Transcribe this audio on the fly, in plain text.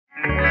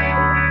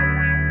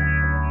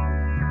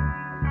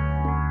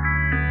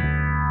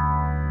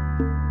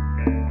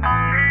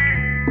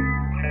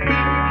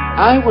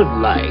I would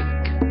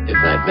like, if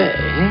I may,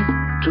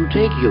 to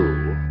take you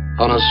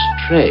on a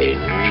strange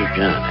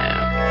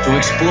journey. To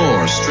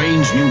explore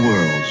strange new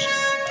worlds.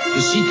 To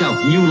seek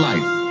out new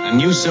life and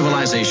new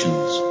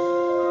civilizations.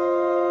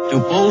 To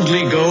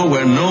boldly go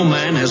where no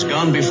man has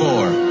gone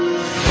before.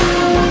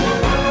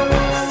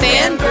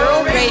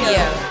 Fangirl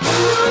Radio.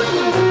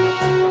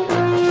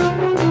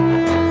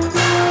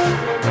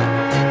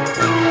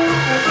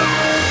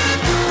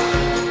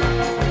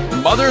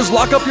 Mothers,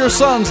 lock up your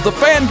sons. The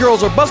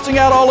fangirls are busting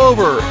out all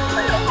over.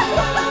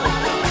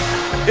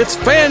 It's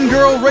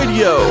Fangirl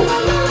Radio.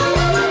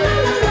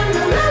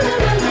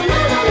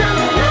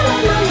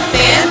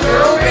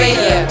 Fangirl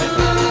Radio.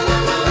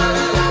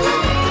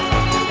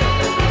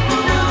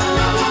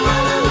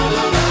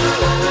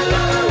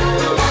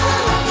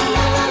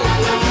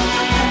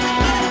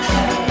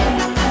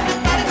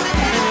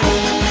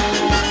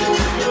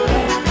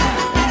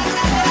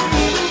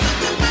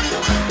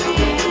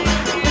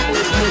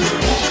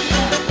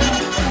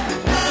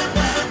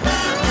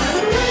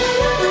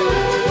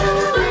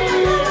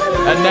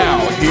 And now,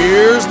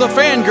 here's the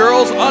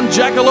Fangirls on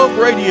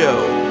Jackalope Radio.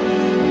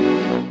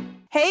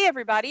 Hey,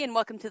 everybody, and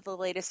welcome to the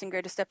latest and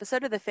greatest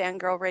episode of the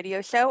Fangirl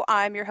Radio Show.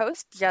 I'm your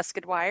host,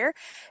 Jessica Dwyer,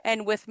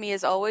 and with me,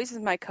 as always, is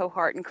my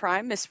cohort in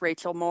crime, Miss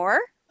Rachel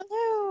Moore.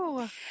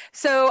 Hello.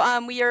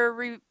 So we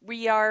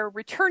are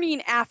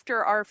returning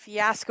after our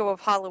fiasco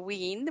of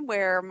Halloween,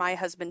 where my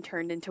husband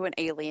turned into an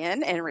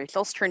alien and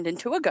Rachel's turned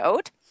into a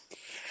goat.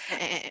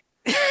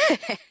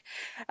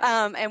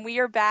 And we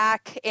are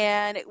back,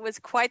 and it was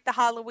quite the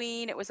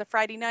Halloween. It was a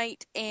Friday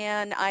night,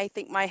 and I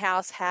think my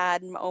house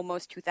had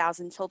almost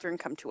 2,000 children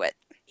come to it.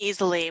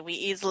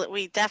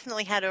 We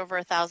definitely had over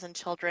 1,000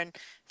 children.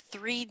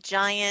 3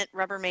 giant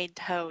Rubbermaid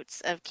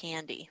totes of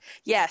candy.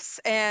 Yes,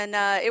 and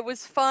it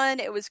was fun.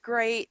 It was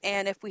great.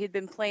 And if we had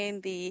been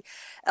playing the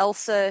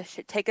Elsa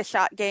Take a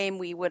Shot game,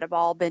 we would have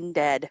all been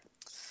dead.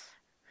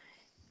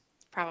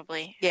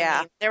 Probably. Yeah. I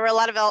mean, there were a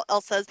lot of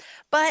Elsas,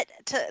 but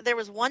there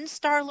was one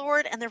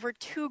Star-Lord and there were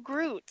 2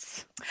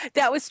 Groots.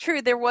 That was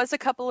true. There was a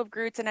couple of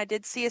Groots, and I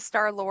did see a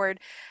Star-Lord,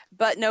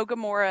 but no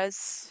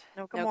Gamoras.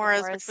 No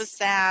Gamoras, which was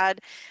sad.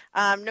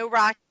 No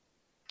Rocky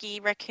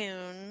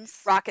raccoons.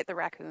 Rocket the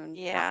raccoon.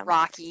 Yeah.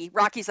 Rocky.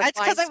 Rocky's a That's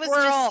flying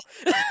squirrel.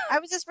 I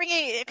was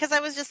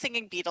just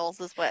singing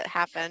Beatles is what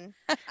happened.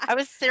 I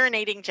was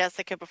serenading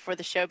Jessica before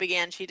the show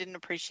began. She didn't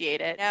appreciate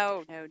it.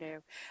 No.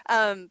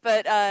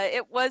 But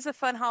it was a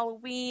fun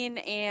Halloween,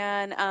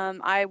 and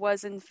I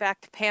was, in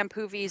fact, Pam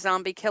Poovey,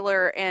 zombie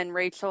killer, and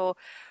Rachel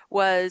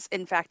was,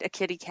 in fact, a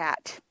kitty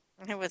cat.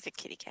 It was a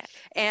kitty cat.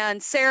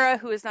 And Sarah,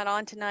 who is not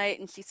on tonight,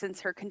 and she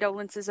sends her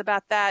condolences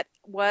about that,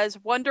 was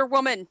Wonder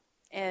Woman.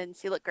 And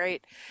she looked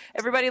great.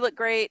 Everybody looked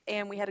great,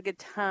 and we had a good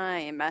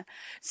time.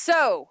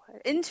 So,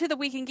 into the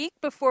Week in Geek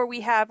before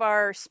we have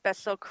our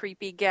special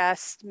creepy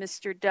guest,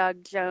 Mr.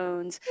 Doug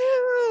Jones,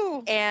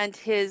 Woo! And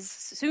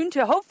his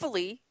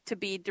hopefully to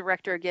be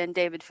director again,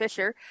 David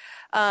Fisher,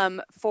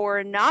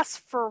 for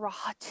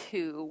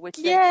Nosferatu, which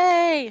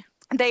Yay!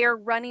 They are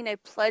running a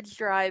pledge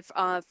drive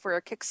for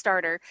a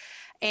Kickstarter,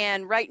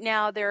 and right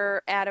now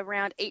they're at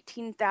around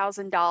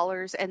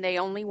 $18,000, and they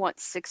only want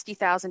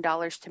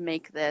 $60,000 to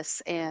make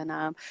this,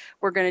 and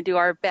we're going to do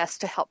our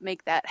best to help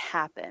make that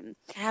happen.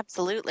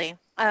 Absolutely.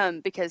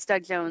 Because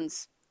Doug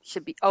Jones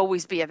should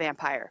always be a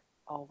vampire.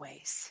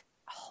 Always,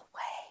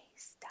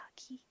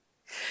 Dougie.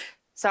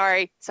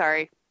 Sorry.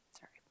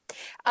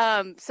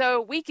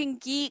 So Week in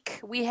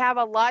Geek, we have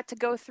a lot to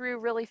go through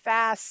really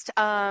fast.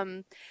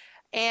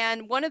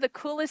 And one of the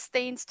coolest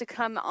things to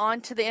come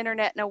onto the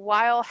internet in a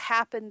while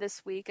happened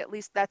this week. At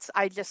least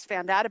I just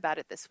found out about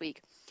it this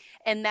week.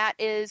 And that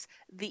is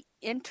the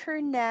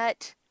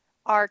Internet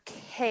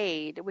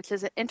Arcade, which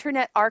is an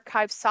Internet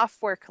Archive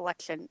software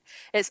collection.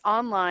 It's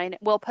online.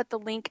 We'll put the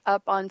link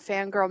up on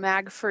Fangirl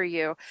Mag for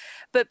you.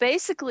 But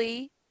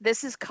basically,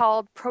 this is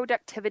called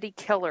Productivity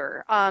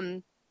Killer.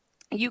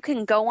 You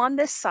can go on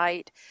this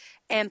site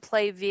and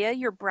play via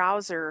your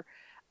browser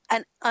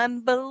an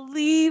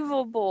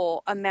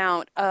unbelievable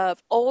amount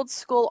of old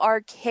school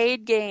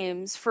arcade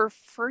games for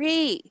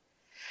free.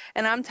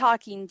 And I'm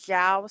talking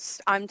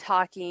Joust, I'm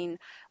talking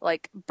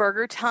like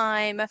Burger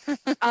Time,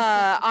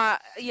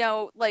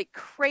 like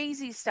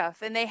crazy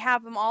stuff. And they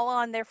have them all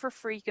on there for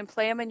free. You can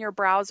play them in your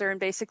browser. And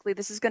basically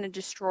this is going to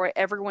destroy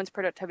everyone's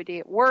productivity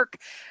at work.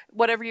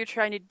 Whatever you're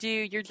trying to do,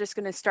 you're just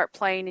going to start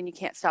playing and you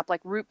can't stop, like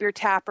Root Beer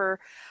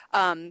Tapper.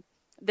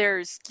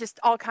 There's just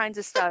all kinds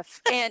of stuff,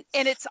 and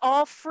it's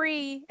all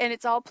free, and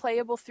it's all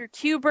playable through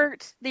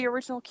Qbert, the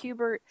original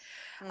Qbert,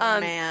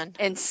 Man,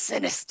 and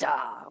Sinister,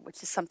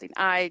 which is something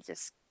I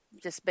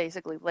just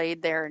basically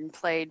laid there and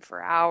played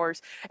for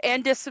hours,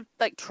 and just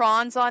like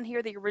Tron's on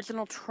here, the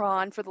original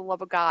Tron, for the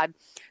love of God.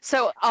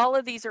 So all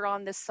of these are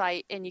on this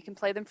site, and you can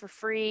play them for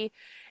free.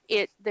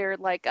 They're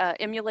like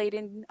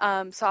emulating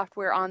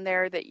software on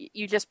there that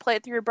you just play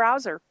it through your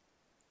browser.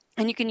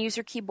 And you can use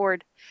your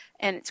keyboard,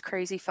 and it's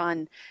crazy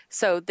fun.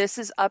 So this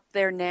is up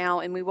there now,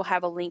 and we will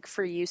have a link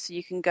for you so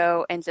you can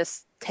go and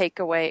just take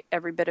away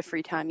every bit of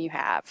free time you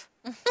have.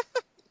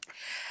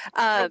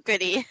 Oh,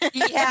 goody.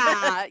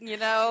 Yeah,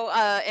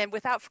 and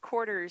without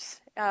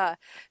quarters.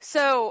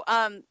 So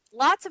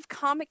lots of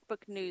comic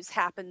book news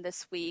happened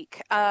this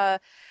week.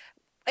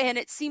 And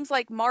it seems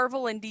like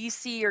Marvel and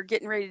DC are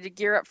getting ready to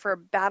gear up for a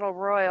battle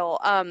royal.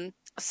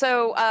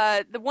 So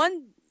the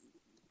one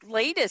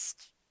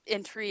latest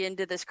entry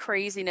into this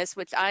craziness,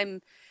 which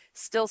I'm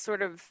still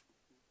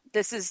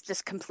this is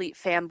just complete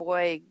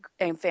fanboy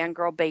and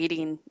fangirl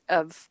baiting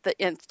of the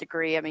nth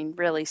degree. I mean,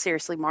 really,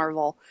 seriously,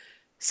 Marvel.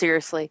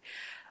 Seriously.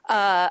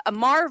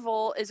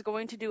 Marvel is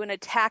going to do an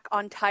Attack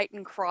on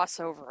Titan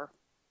crossover.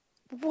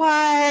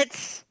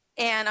 What?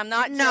 And I'm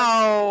not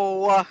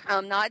No.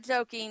 I'm not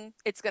joking.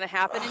 It's going to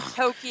happen in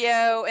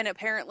Tokyo, and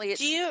apparently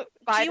it's Do you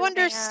Spider-Man.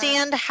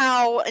 understand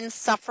how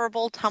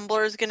insufferable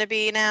Tumblr is going to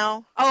be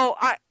now? Oh,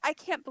 I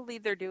can't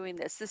believe they're doing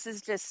this. This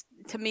is just,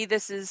 to me,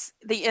 this is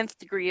the nth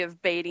degree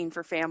of baiting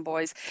for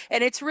fanboys.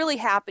 And it's really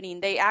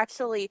happening. They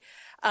actually,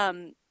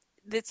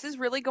 this is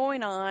really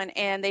going on,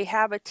 and they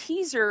have a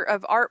teaser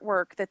of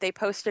artwork that they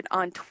posted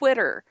on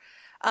Twitter.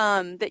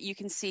 That you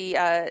can see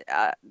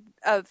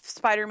of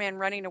Spider-Man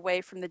running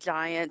away from the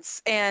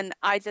Giants, and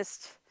I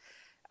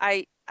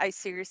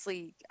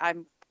seriously,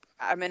 I'm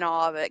in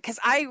awe of it because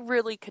I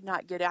really could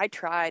not get it. I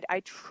tried.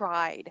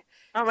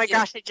 Oh my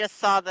gosh! I just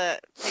saw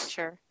the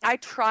picture. I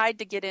tried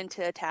to get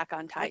into Attack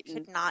on Titan. I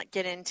could not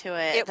get into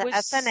it. The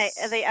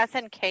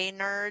SNK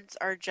nerds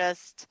are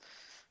just.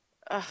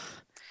 Ugh.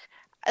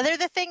 They're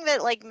the thing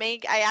that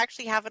I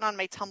actually have it on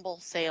my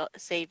Tumble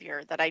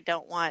savior that I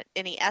don't want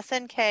any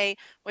SNK,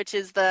 which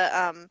is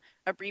the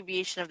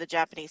abbreviation of the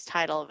Japanese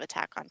title of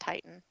Attack on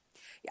Titan.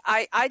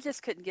 I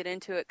just couldn't get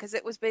into it because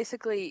it was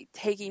basically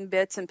taking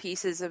bits and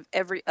pieces of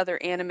every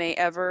other anime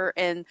ever,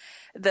 and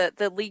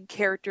the lead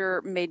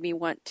character made me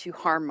want to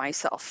harm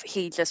myself.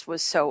 He just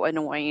was so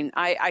annoying.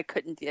 I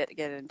couldn't get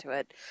into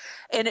it,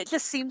 and it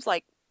just seems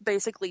like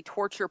basically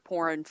torture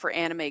porn for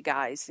anime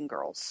guys and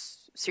girls.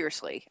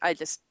 Seriously,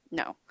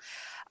 no.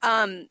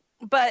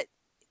 But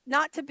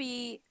not to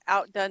be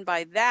outdone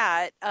by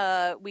that,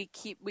 we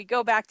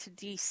go back to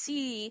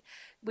DC,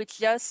 which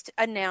just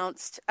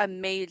announced a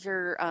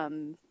major,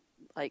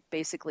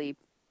 basically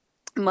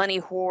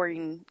money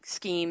whoring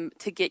scheme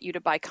to get you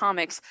to buy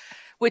comics,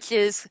 which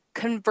is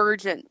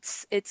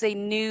Convergence. It's a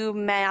new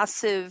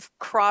massive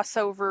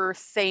crossover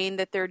thing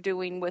that they're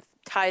doing with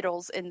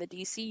titles in the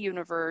DC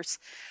universe.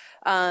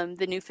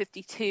 The New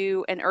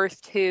 52 and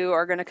Earth 2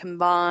 are going to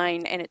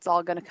combine, and it's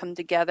all going to come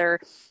together,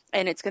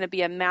 and it's going to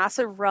be a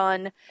massive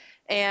run.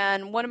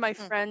 And one of my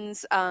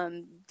friends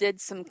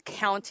did some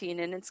counting,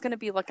 and it's going to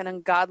be like an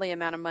ungodly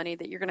amount of money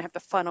that you're going to have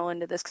to funnel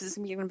into this because it's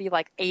going to be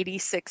like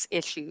 86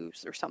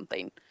 issues or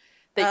something.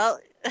 Well,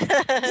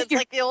 it's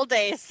like the old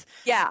days.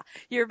 Yeah,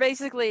 you're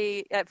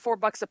basically at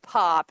 $4 a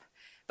pop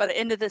by the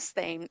end of this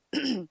thing.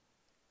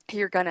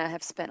 You're going to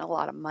have spent a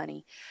lot of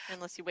money.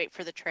 Unless you wait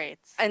for the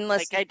trades.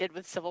 Like I did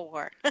with Civil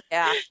War.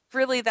 Yeah,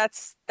 really,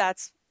 that's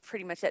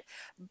pretty much it.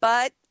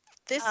 But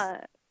this...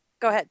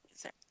 go ahead.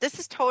 This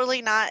is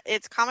totally not...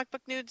 It's comic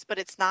book news, but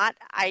it's not.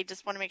 I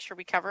just want to make sure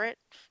we cover it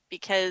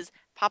because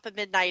Papa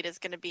Midnight is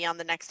going to be on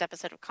the next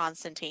episode of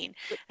Constantine.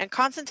 And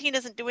Constantine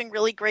isn't doing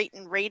really great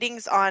in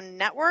ratings on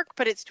network,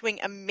 but it's doing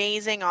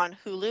amazing on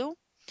Hulu,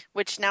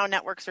 which now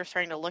networks are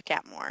starting to look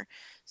at more.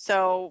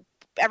 So...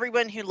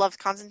 everyone who loves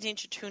Constantine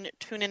should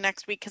tune in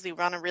next week because we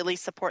want to really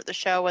support the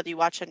show, whether you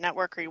watch on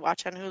network or you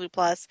watch on Hulu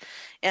Plus.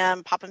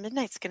 And Papa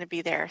Midnight's going to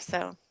be there.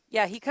 So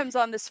yeah, he comes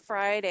on this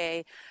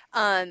Friday,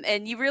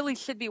 and you really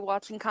should be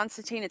watching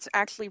Constantine. It's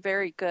actually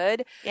very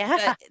good.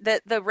 Yeah,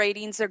 the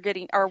ratings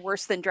are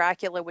worse than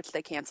Dracula, which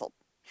they canceled.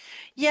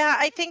 Yeah,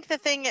 I think the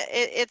thing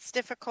it's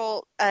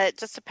difficult. It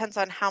just depends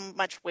on how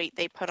much weight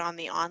they put on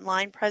the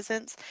online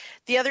presence.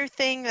 The other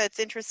thing that's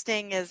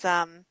interesting is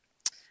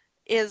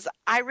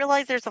I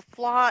realize there's a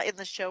flaw in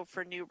the show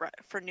for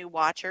new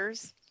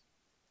watchers,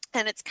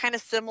 and it's kind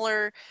of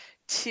similar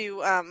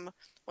to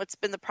what's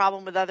been the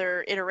problem with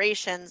other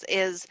iterations.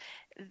 Is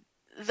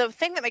the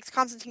thing that makes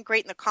Constantine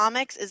great in the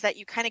comics is that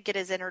you kind of get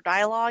his inner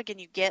dialogue and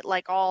you get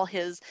like all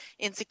his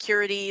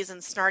insecurities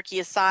and snarky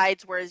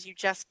asides, whereas you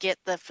just get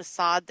the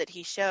facade that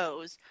he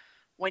shows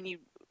when you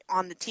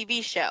on the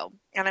TV show.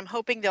 And I'm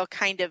hoping they'll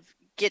kind of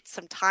get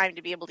some time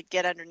to be able to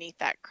get underneath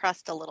that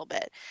crust a little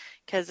bit,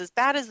 because as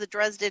bad as the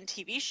Dresden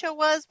TV show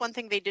was, one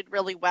thing they did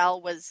really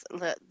well was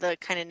the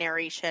kind of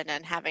narration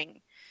and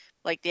having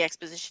like the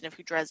exposition of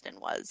who Dresden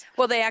was.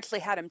 Well, they actually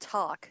had him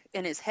talk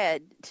in his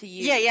head to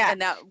you. Yeah. And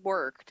that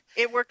worked.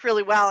 It worked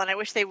really well, and I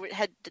wish they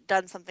had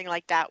done something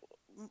like that.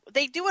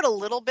 They do it a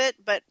little bit,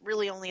 but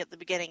really only at the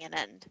beginning and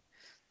end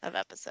of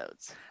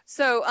episodes.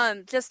 So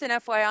just an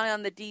FYI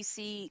on the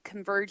DC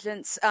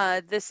Convergence,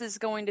 this is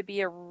going to be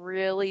a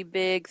really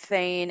big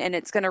thing, and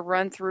it's going to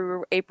run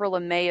through April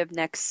and May of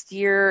next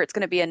year. It's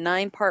going to be a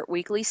 9-part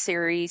weekly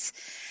series,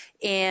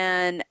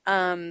 and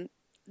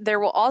there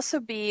will also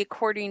be,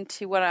 according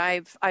to what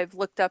I've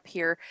looked up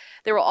here,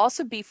 there will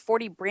also be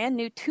 40 brand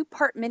new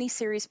 2-part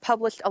miniseries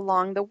published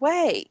along the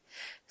way.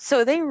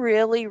 So they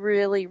really,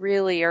 really,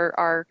 really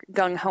are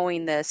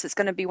gung-hoing this. It's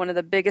going to be one of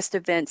the biggest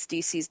events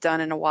DC's done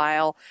in a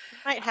while.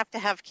 We might have to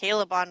have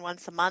Caleb on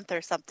once a month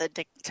or something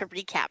to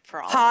recap for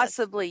all of us.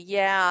 Possibly,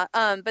 yeah.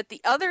 But the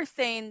other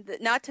thing,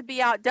 that, not to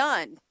be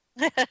outdone,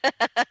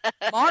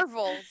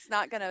 Marvel's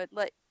not going to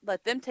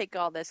let them take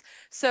all this.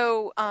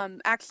 So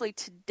actually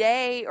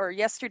today or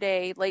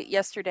yesterday, late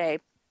yesterday,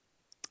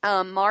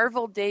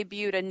 Marvel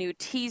debuted a new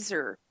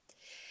teaser,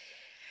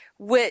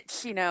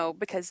 which,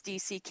 because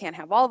DC can't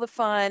have all the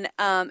fun,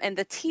 and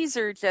the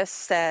teaser just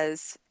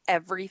says,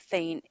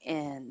 everything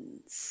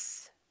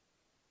ends.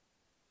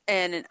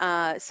 And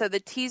so the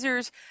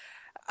teasers,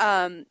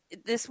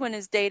 this one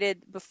is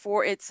dated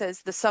before, it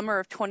says the summer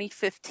of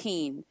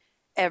 2015,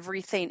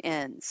 everything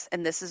ends.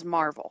 And this is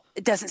Marvel.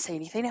 It doesn't say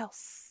anything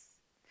else.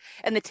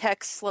 And the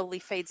text slowly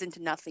fades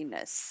into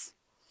nothingness.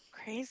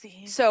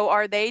 Crazy. So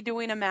are they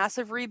doing a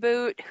massive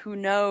reboot? Who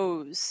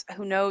knows?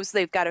 Who knows?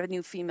 They've got a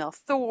new female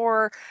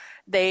Thor.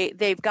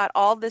 They've got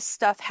all this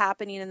stuff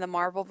happening in the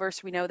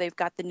Marvelverse. We know they've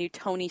got the new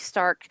Tony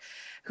Stark,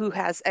 who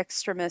has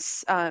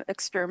extremis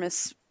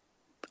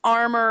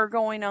armor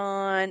going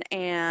on,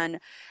 and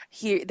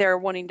they're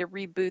wanting to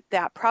reboot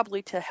that,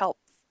 probably to help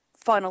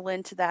funnel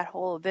into that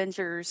whole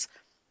Avengers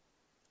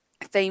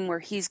thing where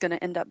he's going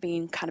to end up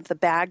being kind of the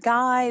bad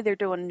guy. They're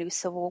doing a new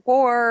Civil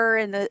War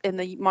in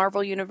the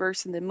Marvel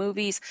universe in the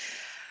movies.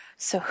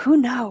 So who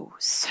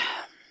knows?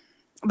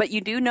 But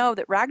you do know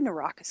that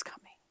Ragnarok is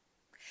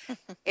coming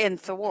in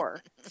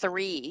Thor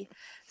 3.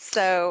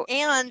 So,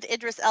 and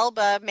Idris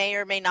Elba may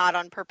or may not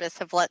on purpose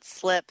have let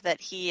slip that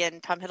he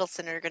and Tom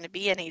Hiddleston are going to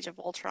be in Age of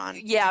Ultron.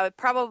 Yeah,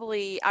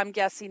 probably. I'm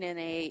guessing in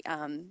a.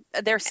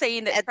 They're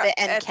saying that at the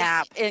end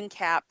cap. End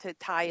cap to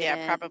tie it in.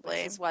 Yeah, probably.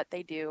 Which is what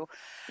they do.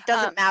 It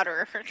doesn't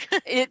matter.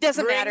 It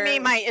doesn't matter. Bring me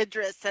my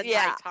Idris and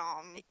my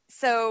Tom.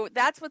 So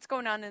that's what's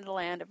going on in the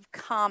land of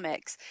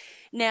comics.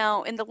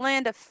 Now, in the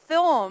land of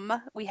film,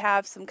 we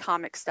have some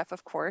comic stuff,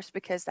 of course,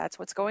 because that's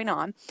what's going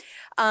on.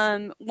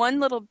 One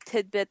little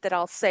tidbit that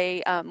I'll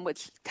say,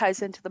 which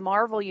ties into the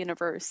Marvel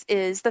universe,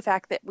 is the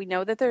fact that we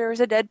know that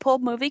there's a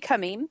Deadpool movie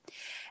coming,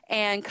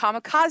 and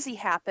Kamikaze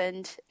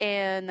happened,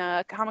 and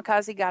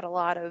Kamikaze got a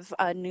lot of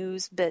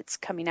news bits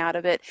coming out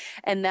of it,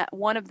 and that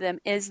one of them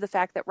is the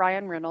fact that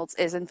Ryan Reynolds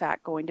is in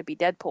fact going to be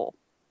Deadpool.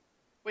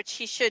 Which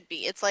he should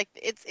be. It's like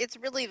it's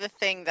really the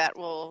thing that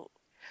will.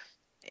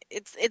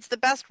 It's the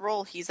best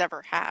role he's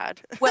ever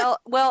had. Well,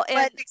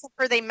 and except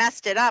for they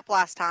messed it up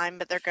last time,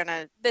 but they're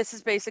gonna. This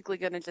is basically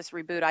gonna just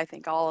reboot, I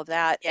think, all of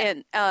that. Yeah.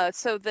 And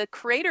so the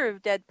creator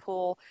of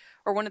Deadpool,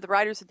 or one of the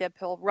writers of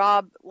Deadpool,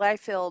 Rob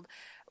Liefeld,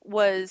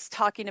 was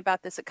talking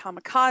about this at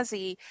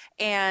Kamikaze,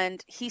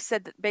 and he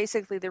said that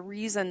basically the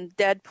reason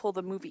Deadpool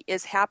the movie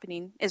is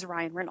happening is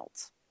Ryan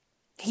Reynolds.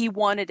 He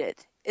wanted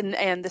it.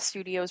 And the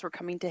studios were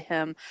coming to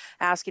him,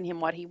 asking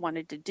him what he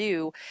wanted to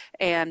do.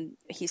 And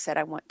he said,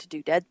 I want to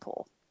do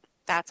Deadpool.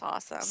 That's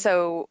awesome.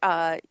 So,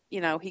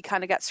 he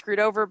kind of got screwed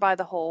over by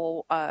the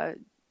whole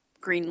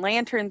Green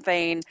Lantern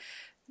thing,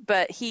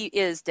 but he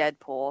is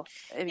Deadpool.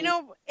 I mean,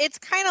 it's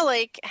kind of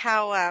like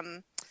how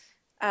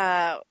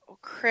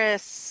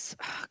Chris,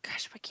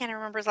 I can't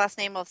remember his last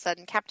name all of a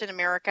sudden, Captain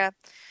America,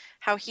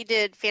 how he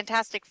did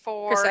Fantastic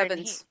Four. Chris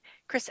Evans.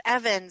 Chris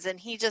Evans, and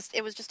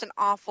it was just an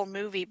awful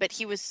movie, but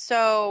he was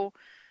so,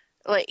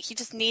 he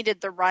just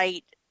needed the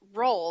right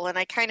role, and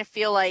I kind of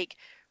feel like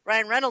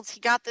Ryan Reynolds, he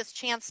got this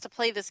chance to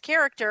play this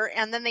character,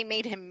 and then they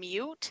made him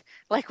mute,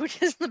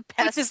 which is the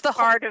best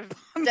part of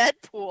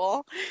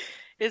Deadpool,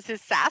 is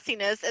his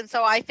sassiness, and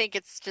so I think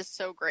it's just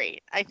so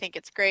great. I think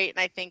it's great, and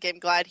I think I'm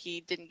glad he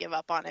didn't give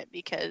up on it,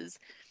 because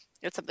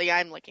it's something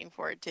I'm looking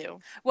forward to.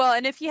 Well,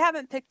 and if you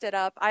haven't picked it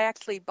up, I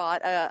actually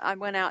I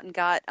went out and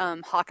got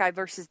Hawkeye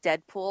versus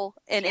Deadpool,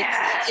 and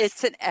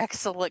it's an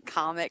excellent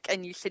comic,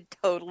 and you should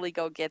totally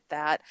go get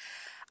that.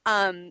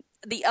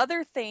 The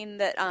other thing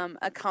that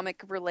a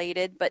comic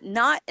related, but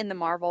not in the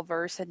Marvel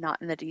verse and not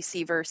in the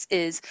DC verse,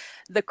 is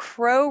the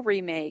Crow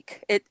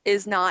remake. It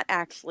is not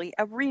actually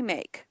a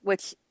remake,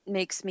 which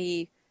makes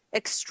me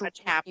extremely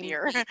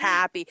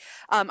happy.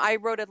 I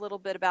wrote a little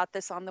bit about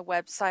this on the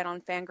website on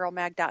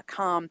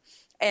fangirlmag.com,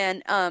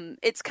 and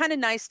it's kind of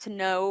nice to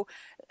know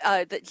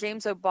that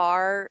James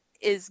O'Barr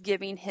is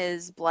giving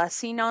his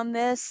blessing on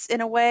this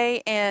in a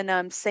way,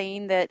 and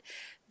saying that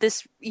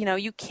this,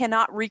 you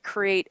cannot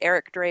recreate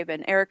Eric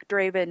Draven. Eric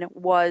Draven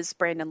was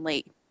Brandon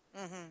Lee.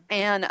 Mm-hmm.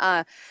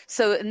 And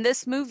so in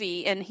this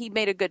movie, and he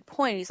made a good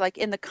point, he's like,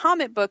 in the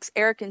comic books,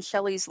 Eric and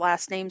Shelley's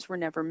last names were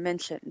never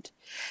mentioned.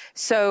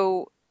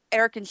 So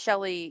Eric and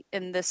Shelley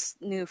in this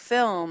new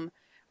film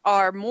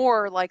are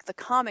more like the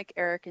comic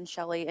Eric and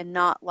Shelley, and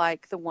not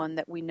like the one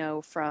that we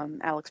know from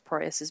Alex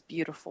Proyas's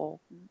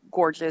beautiful,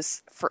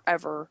 gorgeous,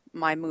 forever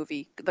my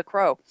movie, The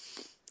Crow.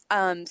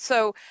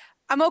 So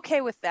I'm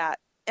okay with that.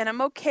 And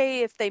I'm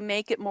okay if they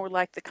make it more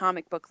like the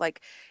comic book,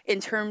 like in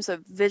terms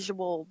of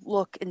visual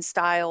look and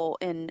style,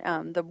 and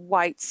the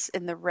whites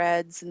and the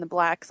reds and the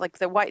blacks, like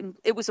the white.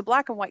 It was a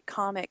black and white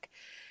comic,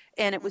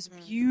 and it was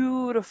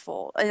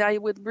beautiful. And I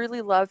would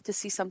really love to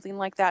see something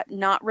like that,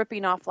 not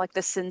ripping off like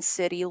the Sin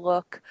City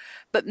look,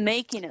 but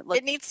making it look.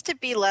 It needs to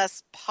be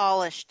less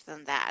polished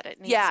than that. It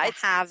needs to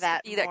have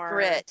that that more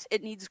grit.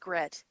 It needs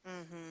grit.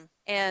 Mm-hmm.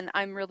 And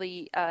I'm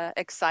really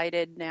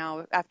excited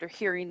now after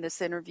hearing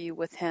this interview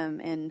with him,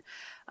 and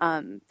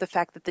the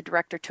fact that the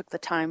director took the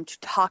time to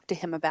talk to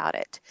him about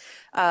it.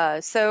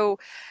 So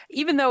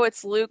even though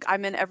it's Luke,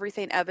 I'm in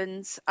everything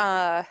Evans.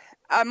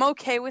 I'm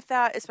okay with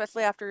that,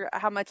 especially after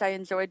how much I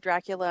enjoyed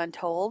Dracula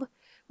Untold,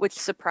 which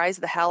surprised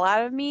the hell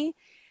out of me.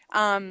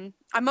 I'm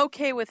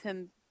okay with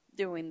him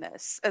doing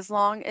this as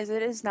long as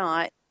it is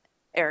not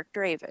Eric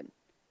Draven,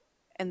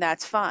 and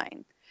that's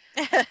fine.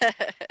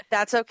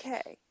 That's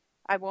okay.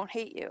 I won't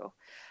hate you.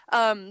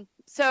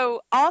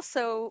 So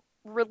also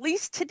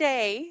released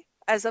today,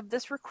 as of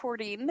this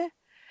recording,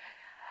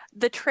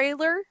 the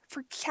trailer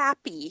for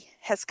Chappie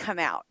has come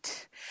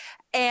out.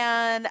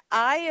 And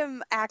I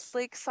am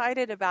actually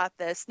excited about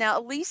this. Now,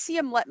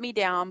 Elysium let me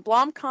down.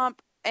 Blomkamp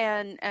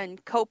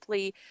and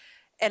Copley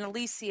and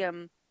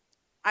Elysium,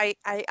 I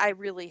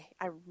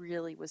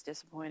really was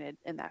disappointed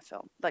in that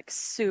film. Like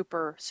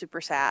super, super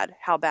sad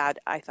how bad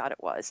I thought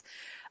it was.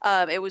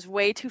 It was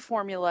way too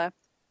formula,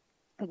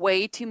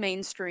 way too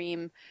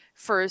mainstream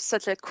for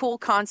such a cool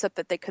concept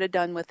that they could have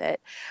done with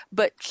it.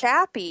 But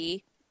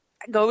Chappie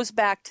goes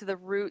back to the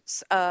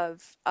roots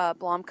of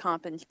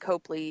Blomkamp and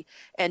Copley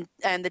and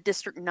the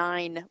District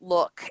 9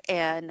 look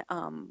and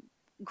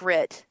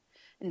grit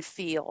and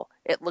feel,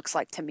 it looks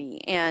like to me.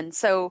 And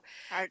so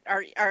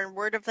our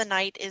word of the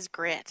night is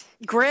grit.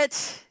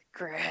 Grit.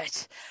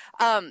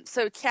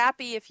 So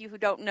Chappie, if you who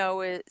don't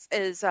know,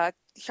 is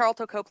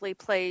Charlton Copley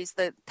plays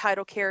the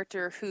title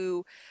character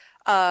who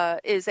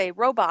is a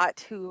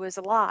robot who is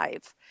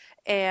alive,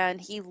 and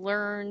he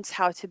learns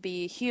how to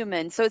be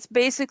human. So it's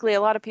basically,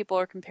 a lot of people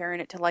are comparing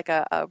it to like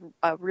a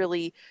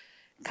really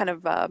kind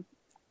of a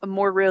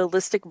more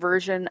realistic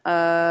version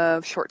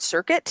of Short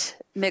Circuit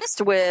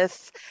mixed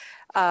with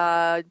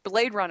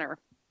Blade Runner,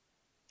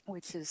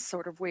 which is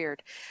sort of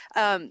weird.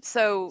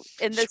 So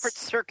in this, Short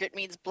Circuit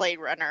means Blade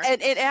Runner,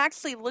 and it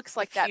actually looks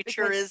like that.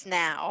 Future is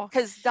now,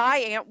 because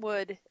Di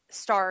Antwood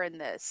star in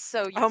this.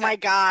 So my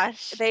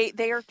gosh,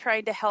 they are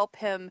trying to help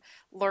him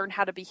learn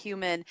how to be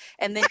human,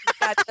 and then you've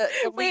got the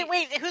wait,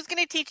 who's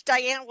going to teach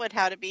Diane Wood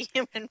how to be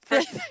human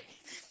first?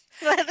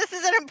 This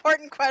is an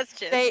important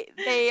question.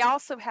 They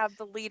also have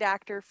the lead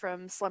actor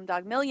from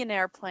Slumdog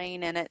Millionaire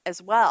playing in it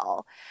as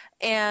well,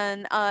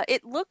 and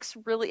it looks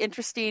really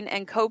interesting.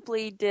 And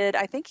Copley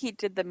I think he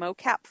did the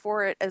mocap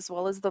for it as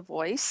well as the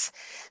voice.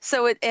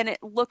 So it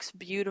looks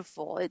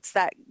beautiful. It's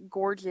that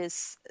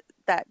gorgeous,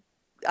 that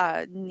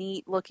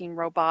neat looking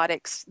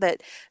robotics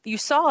that you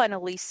saw in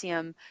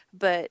Elysium,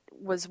 but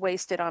was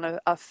wasted on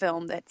a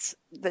film that's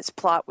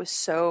plot was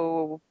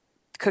so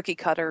cookie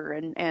cutter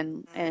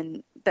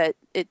and that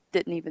it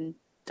didn't even.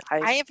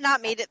 I have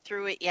not made it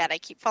through it yet. I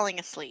keep falling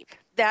asleep.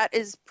 That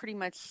is pretty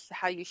much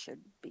how you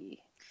should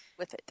be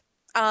with it.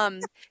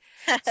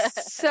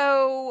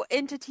 So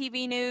into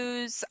TV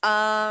news,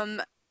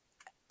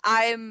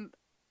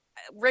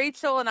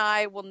 Rachel and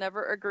I will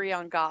never agree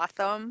on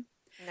Gotham.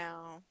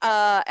 No.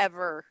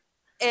 Ever.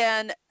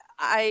 And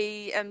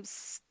I'm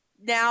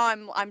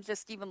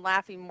just even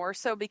laughing more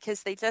so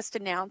because they just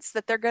announced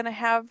that they're going to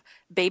have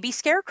Baby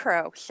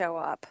Scarecrow show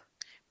up.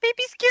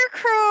 Baby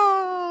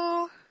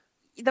Scarecrow.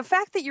 The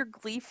fact that you're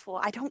gleeful,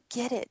 I don't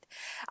get it.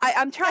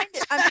 I'm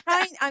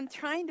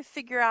trying to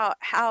figure out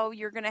how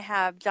you're going to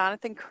have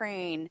Jonathan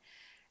Crane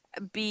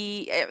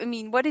be. I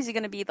mean, what is he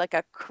going to be, like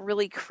a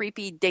really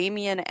creepy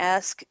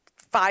Damien-esque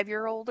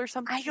 5-year-old or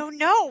something? I don't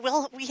know.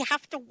 Well, we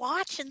have to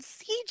watch and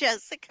see,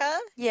 Jessica.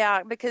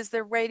 Yeah, because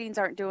their ratings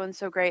aren't doing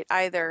so great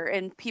either,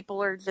 and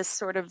people are just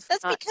sort of.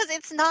 That's because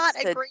it's not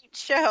a great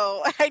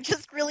show. I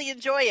just really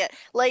enjoy it.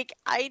 Like,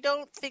 I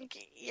don't think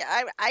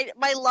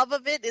my love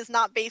of it is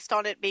not based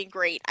on it being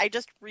great. I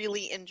just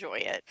really enjoy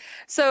it.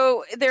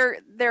 So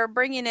they're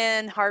bringing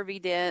in Harvey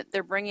Dent,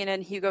 they're bringing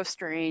in Hugo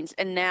Strange,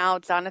 and now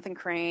Jonathan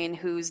Crane,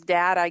 whose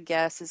dad, I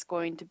guess, is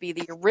going to be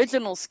the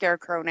original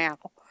Scarecrow now.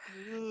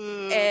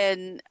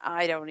 And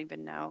I don't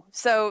even know.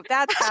 So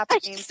that's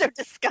happening. I'm so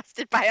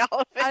disgusted by all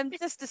of it. I'm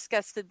just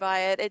disgusted by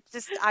it.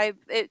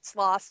 It's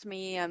lost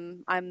me. I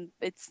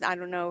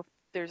don't know if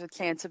there's a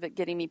chance of it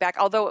getting me back.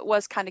 Although it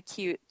was kind of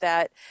cute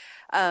that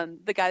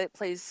the guy that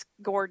plays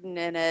Gordon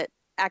in it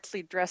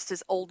actually dressed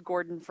as old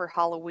Gordon for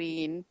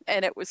Halloween,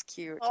 and it was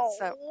cute. Oh,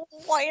 so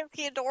why is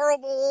he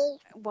adorable?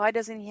 Why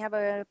doesn't he have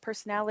a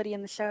personality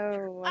in the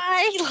show?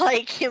 I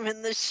like him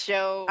in the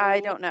show. I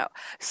don't know.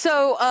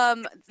 So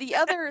the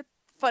other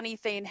funny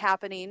thing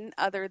happening,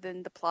 other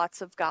than the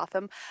plots of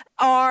Gotham,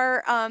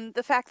 are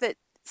the fact that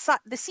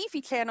the Sci-Fi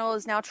Channel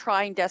is now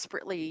trying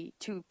desperately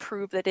to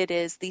prove that it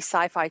is the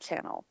Sci-Fi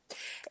Channel,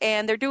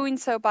 and they're doing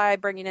so by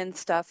bringing in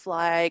stuff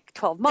like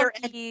 12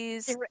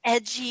 Monkeys. Their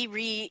edgy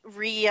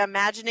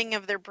reimagining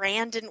of their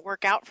brand didn't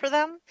work out for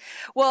them.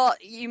 Well,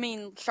 you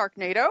mean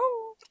Sharknado?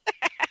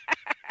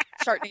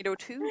 Sharknado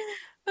 2?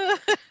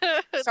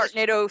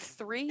 Sharknado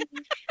 3?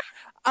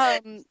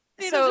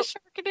 The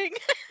sharkening.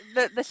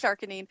 the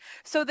sharkening.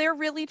 So they're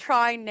really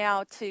trying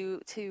now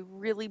to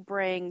really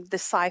bring the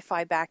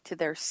sci-fi back to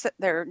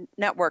their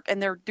network,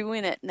 and they're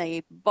doing it in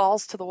a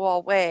balls to the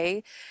wall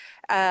way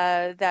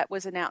that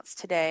was announced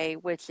today,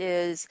 which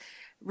is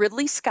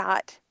Ridley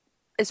Scott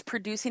is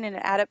producing an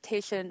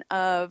adaptation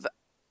of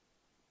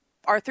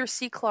Arthur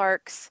C.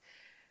 Clarke's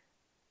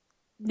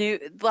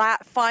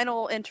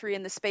final entry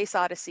in the Space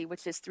Odyssey,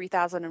 which is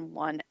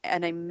 3001,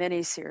 and a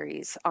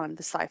miniseries on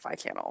the Sci-Fi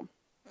Channel.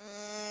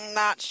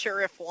 Not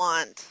sure if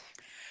want.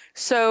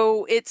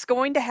 So it's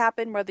going to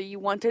happen whether you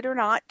want it or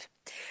not.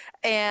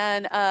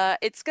 And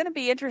it's going to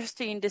be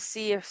interesting to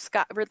see if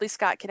Ridley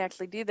Scott can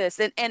actually do this.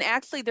 And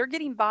actually, they're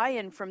getting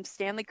buy-in from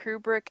Stanley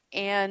Kubrick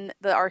and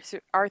the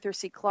Arthur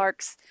C.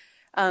 Clarke's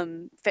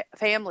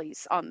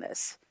families on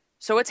this.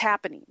 So it's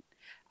happening.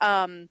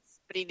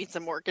 But he needs a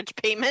mortgage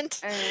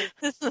payment.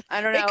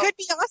 I don't know. It could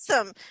be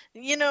awesome.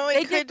 You know,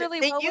 They did really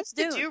well with used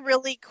to Dune. do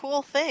really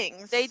cool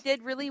things. They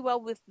did really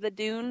well with the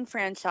Dune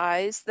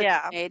franchise that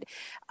Yeah. they made.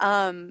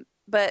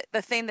 But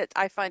the thing that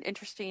I find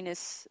interesting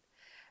is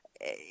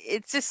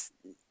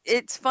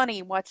it's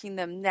funny watching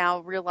them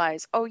now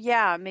realize, oh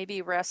yeah,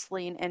 maybe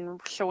wrestling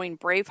and showing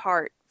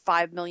Braveheart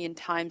 5 million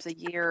times a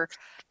year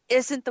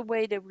isn't the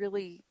way to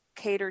really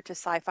cater to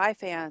sci-fi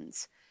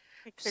fans.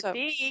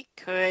 It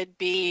could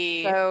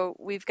be. So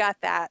we've got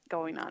that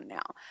going on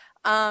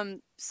now.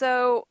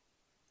 So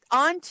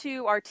on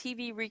to our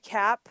TV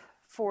recap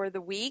for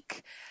the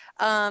week.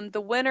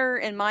 The winner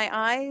in my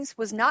eyes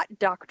was not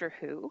Doctor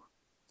Who,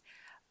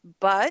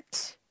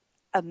 but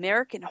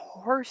American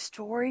Horror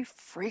Story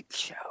Freak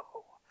Show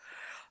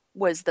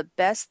was the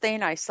best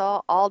thing I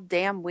saw all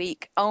damn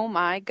week. Oh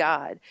my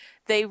God.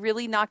 They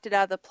really knocked it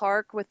out of the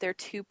park with their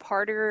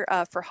 2-parter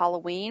for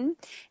Halloween.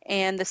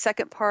 And the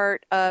second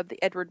part of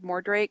the Edward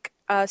Mordrake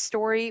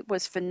story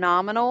was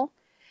phenomenal.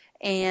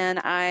 And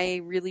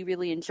I really,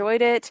 really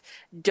enjoyed it.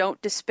 Don't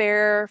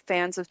despair,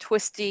 fans of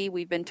Twisty.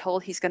 We've been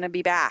told he's going to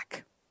be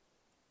back.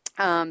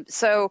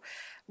 So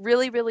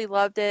really, really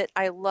loved it.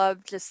 I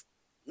love just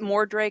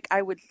Mordrake.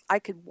 I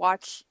could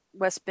watch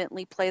Wes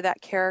Bentley play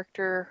that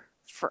character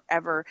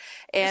forever.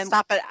 And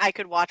stop it. I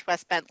could watch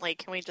Wes Bentley.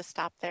 Can we just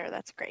stop there?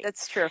 That's great.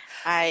 That's true.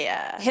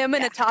 Him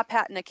in a top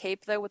hat and a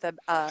cape, though, with a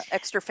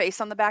extra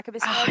face on the back of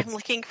his head. I'm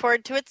looking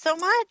forward to it so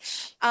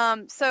much.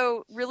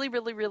 So really,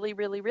 really, really,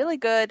 really, really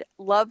good.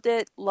 Loved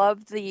it.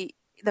 Loved the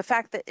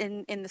fact that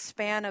in the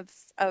span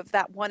of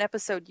that one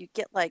episode, you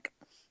get like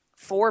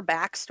 4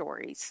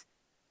 backstories,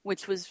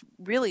 which was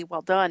really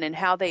well done, and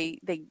how they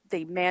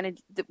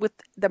managed with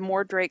the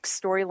Mordrake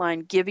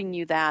storyline, giving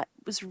you that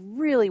was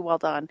really well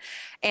done.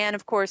 And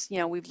of course, you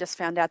know, we've just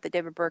found out that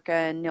David Burka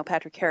and Neil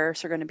Patrick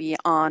Harris are going to be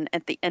on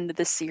at the end of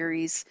the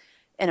series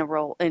in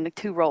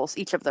 2 roles,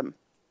 each of them.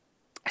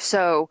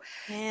 So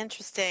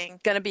interesting.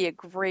 Going to be a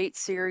great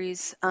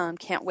series.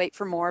 Can't wait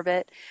for more of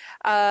it.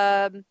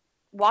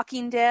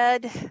 Walking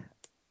Dead.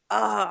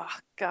 Oh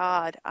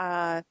God.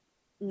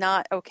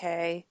 Not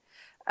okay.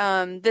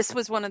 This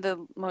was one of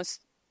the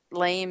most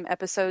lame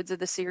episodes of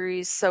the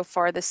series so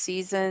far this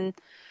season.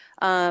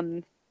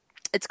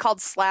 It's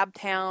called Slab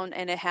Town,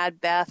 and it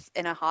had Beth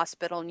in a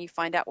hospital, and you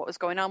find out what was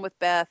going on with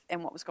Beth,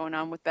 and what was going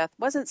on with Beth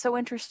wasn't so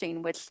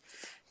interesting, which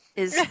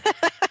is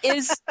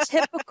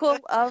typical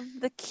of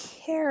the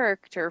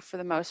character for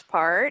the most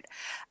part.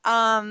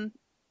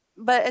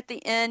 But at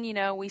the end, you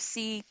know, we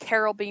see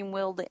Carol being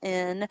willed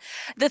in.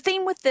 The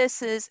thing with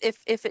this is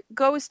if it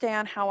goes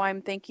down how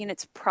I'm thinking,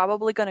 it's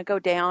probably going to go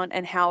down,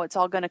 and how it's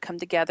all going to come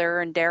together,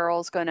 and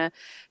Daryl's going to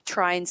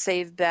try and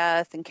save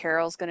Beth, and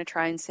Carol's going to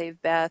try and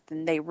save Beth,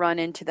 and they run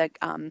into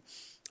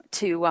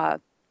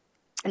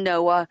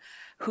Noah,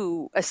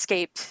 who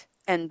escaped,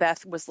 and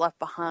Beth was left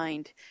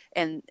behind.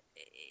 And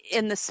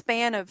in the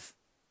span of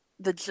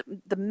the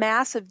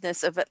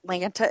massiveness of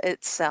Atlanta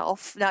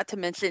itself, not to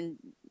mention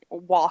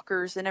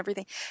walkers and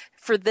everything,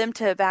 for them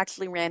to have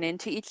actually ran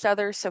into each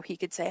other so he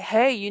could say,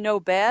 hey, you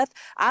know, Beth,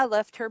 I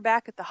left her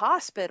back at the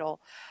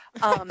hospital.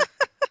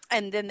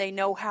 And then they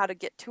know how to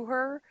get to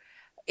her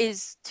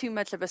is too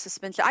much of a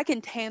suspension. I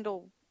can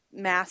handle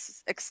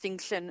mass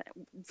extinction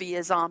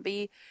via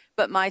zombie,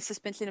 but my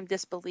suspension of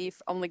disbelief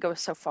only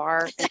goes so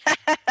far.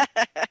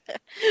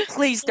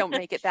 Please don't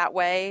make it that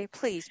way.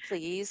 Please,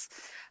 please.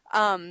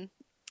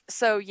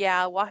 So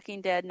yeah,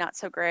 Walking Dead, not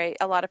so great.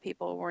 A lot of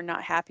people were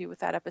not happy with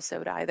that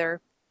episode either.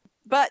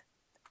 But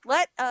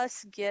let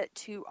us get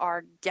to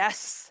our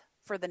guests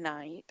for the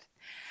night.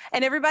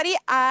 And everybody,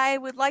 I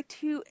would like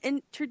to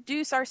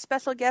introduce our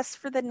special guest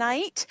for the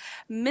night,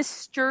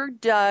 Mr.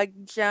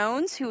 Doug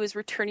Jones, who is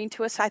returning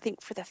to us, I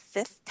think, for the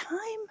 5th time.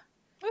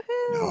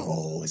 Woohoo!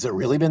 No, has it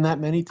really been that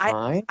many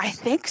times? I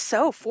think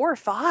so, 4 or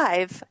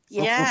 5.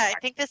 Yeah, I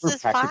think this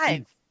is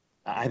 5.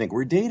 I think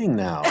we're dating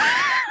now.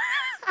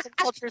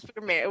 Cultures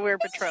we're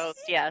betrothed.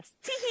 Yes.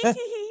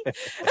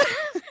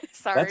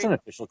 Sorry. That's an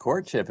official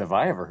courtship if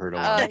I ever heard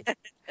of one.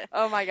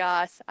 Oh my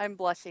gosh, I'm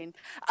blushing.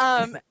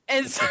 And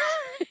so,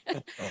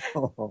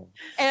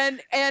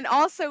 and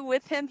also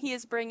with him, he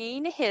is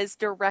bringing his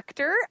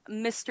director,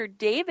 Mr.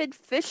 David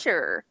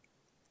Fisher.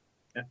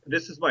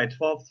 This is my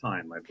 12th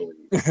time, I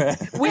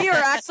believe. We are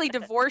actually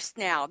divorced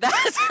now.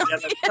 That's Yeah,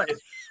 that's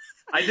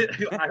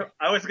right.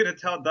 I was going to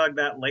tell Doug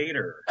that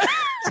later.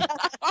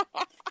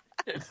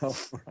 Oh,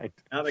 right.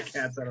 Now the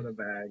cat's out of the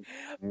bag.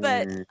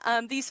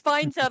 But these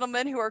fine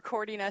gentlemen who are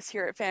courting us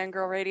here at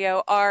Fangirl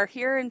Radio are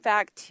here, in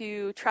fact,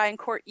 to try and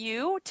court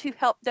you to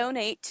help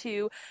donate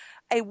to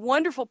a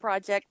wonderful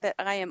project that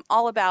I am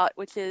all about,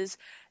 which is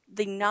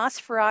the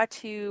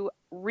Nosferatu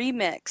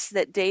remix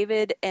that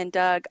David and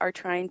Doug are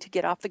trying to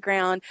get off the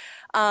ground.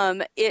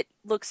 It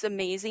looks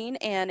amazing,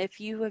 and if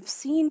you have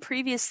seen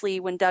previously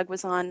when Doug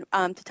was on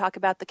to talk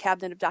about the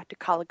Cabinet of Dr.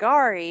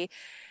 Caligari,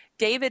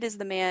 David is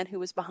the man who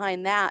was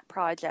behind that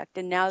project,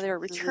 and now they're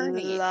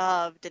returning.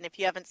 Loved, and if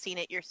you haven't seen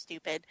it, you're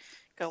stupid.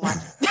 Go watch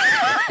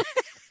it.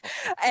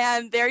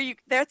 And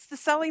that's the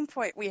selling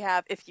point we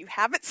have. If you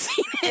haven't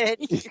seen it,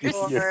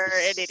 you're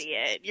an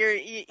idiot.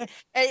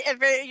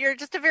 You're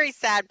just a very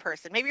sad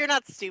person. Maybe you're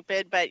not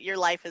stupid, but your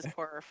life is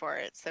poorer for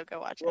it. So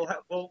go watch it.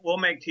 We'll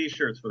make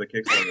T-shirts for the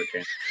Kickstarter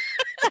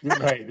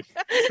campaign. Right.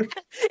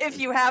 If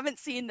you haven't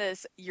seen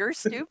this, you're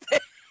stupid.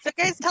 So,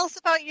 guys, tell us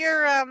about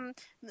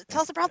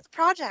the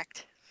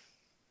project.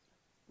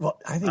 Well,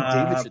 I think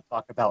David should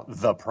talk about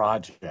the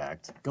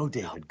project. Go,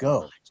 David,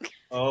 go.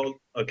 Oh,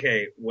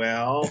 okay.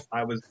 Well,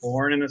 I was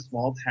born in a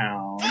small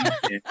town.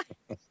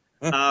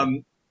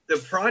 The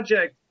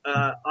project,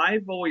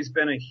 I've always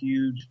been a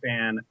huge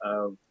fan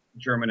of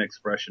German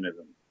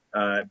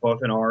Expressionism,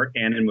 both in art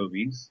and in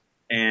movies.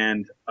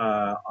 And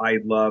I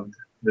loved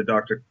the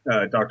Dr.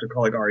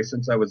 Caligari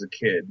since I was a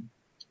kid.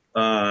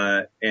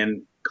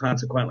 And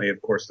consequently,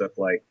 of course, stuff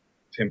like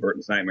Tim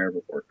Burton's Nightmare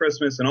Before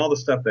Christmas and all the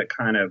stuff that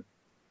kind of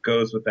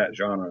goes with that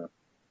genre.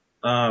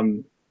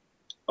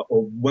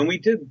 When we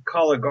did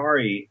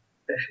Caligari,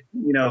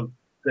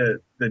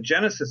 the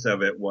genesis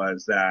of it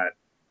was that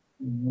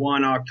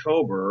one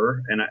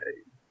October, and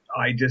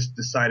I just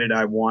decided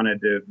I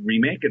wanted to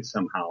remake it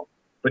somehow.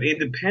 But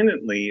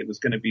independently, it was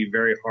going to be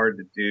very hard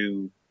to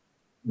do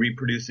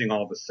reproducing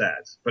all the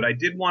sets. But I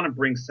did want to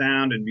bring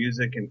sound and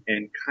music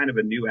and kind of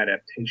a new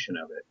adaptation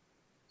of it.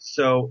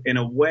 So in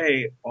a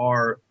way,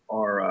 our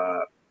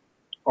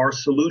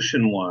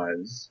solution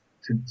was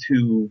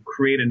to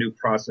create a new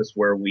process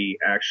where we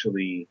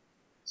actually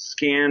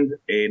scanned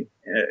it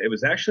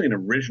was actually an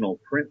original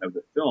print of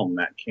the film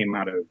that came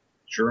out of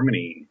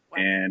Germany. Wow.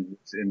 And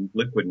it's in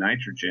liquid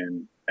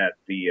nitrogen at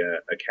the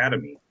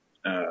Academy.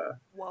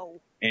 Whoa.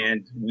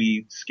 And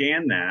we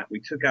scanned that. We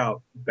took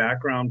out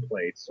background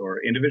plates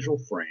or individual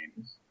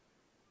frames.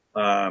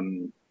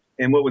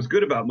 And what was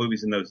good about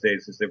movies in those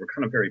days is they were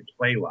kind of very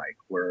play-like,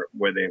 where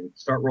they would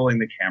start rolling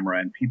the camera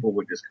and people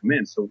would just come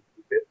in.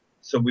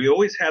 So we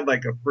always had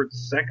like a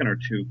first second or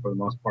two, for the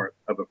most part,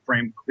 of a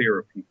frame clear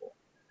of people.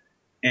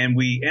 And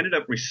we ended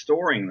up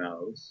restoring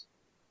those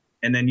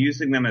and then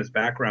using them as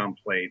background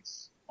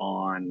plates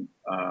on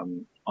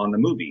the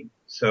movie.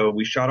 So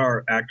we shot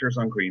our actors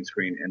on green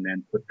screen and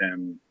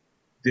then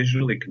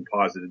digitally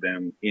composited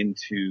them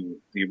into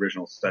the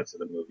original sets of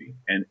the movie.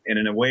 And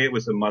in a way, it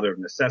was a mother of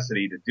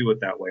necessity to do it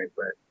that way.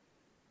 But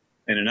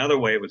in another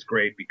way, it was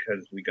great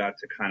because we got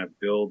to kind of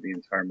build the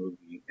entire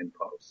movie in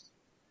post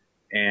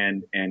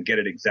and get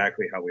it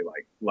exactly how we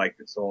liked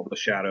it. So all the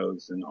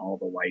shadows and all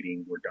the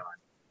lighting were done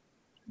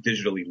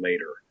digitally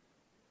later.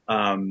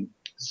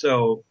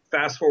 So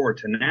fast forward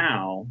to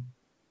now,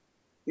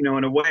 in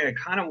a way, I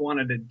kind of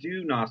wanted to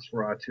do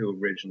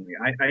Nosferatu originally.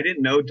 I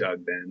didn't know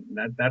Doug then.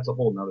 That's a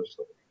whole nother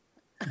story.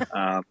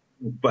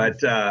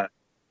 But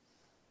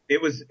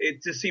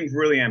it just seemed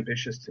really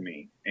ambitious to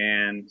me.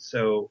 And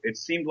so it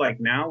seemed like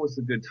now was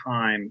a good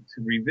time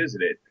to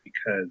revisit it,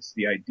 because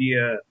the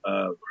idea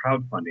of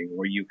crowdfunding,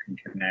 where you can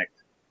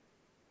connect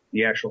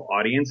the actual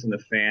audience and the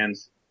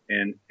fans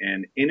and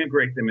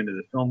integrate them into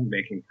the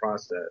filmmaking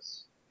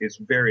process, is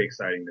very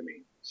exciting to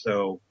me.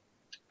 So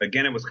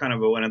again, it was kind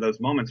of one of those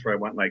moments where I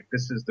went like,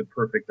 this is the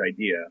perfect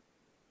idea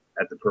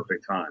at the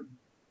perfect time.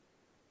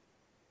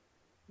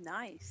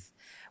 Nice.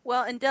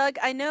 Well, and Doug,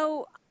 I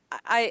know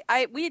I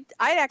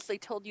actually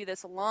told you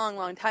this a long,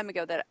 long time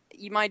ago that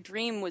my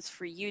dream was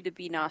for you to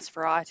be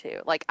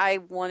Nosferatu. Like, I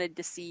wanted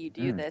to see you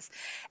do this.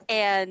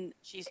 And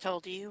she's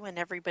told you and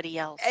everybody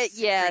else.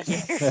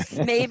 Yes,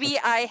 maybe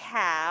I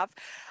have.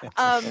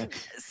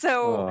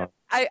 So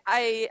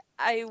I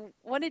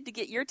wanted to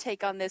get your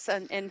take on this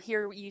and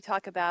hear you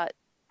talk about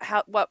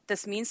what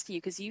this means to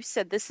you, because you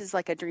said this is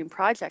like a dream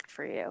project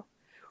for you.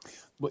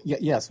 Well,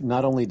 yes.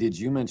 Not only did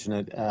you mention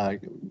it,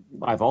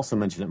 I've also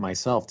mentioned it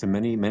myself to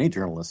many, many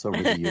journalists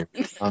over the years.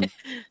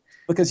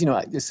 Because,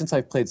 since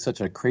I've played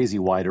such a crazy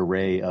wide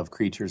array of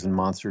creatures and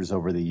monsters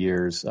over the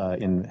years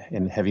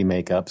in heavy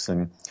makeups,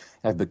 and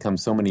I've become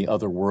so many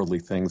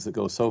otherworldly things that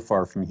go so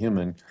far from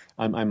human,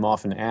 I'm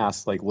often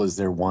asked, like, was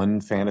there one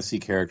fantasy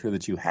character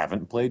that you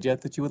haven't played yet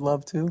that you would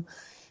love to?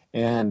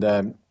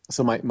 And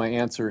so my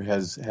answer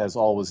has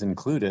always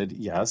included,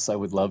 yes, I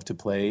would love to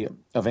play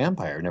a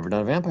vampire. Never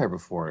done a vampire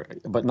before,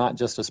 but not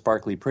just a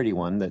sparkly, pretty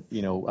one that,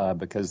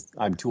 because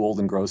I'm too old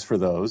and gross for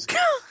those.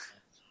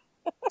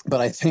 But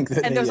I think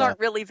that And those aren't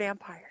really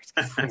vampires.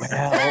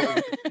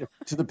 well,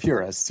 to the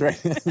purists, right?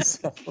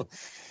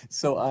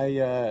 so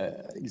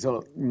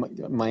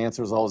my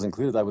answer is always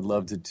included. I would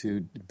love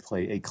to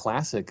play a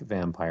classic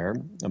vampire,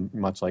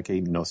 much like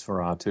a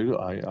Nosferatu,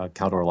 a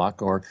Count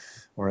Orlok,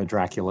 or a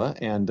Dracula,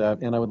 and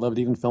I would love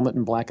to even film it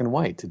in black and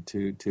white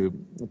to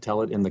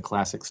tell it in the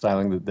classic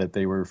styling that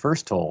they were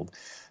first told,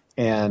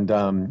 and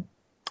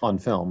on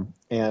film,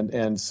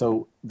 and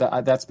so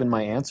that's been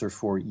my answer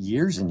for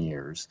years and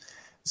years.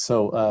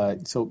 So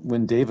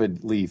when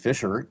David Lee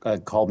Fisher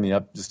called me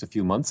up just a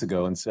few months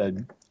ago and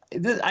said,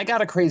 "I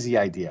got a crazy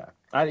idea.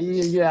 I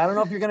don't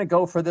know if you're going to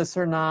go for this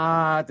or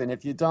not, and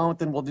if you don't,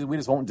 then we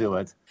just won't do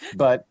it."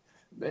 But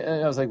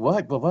I was like,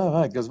 "What?"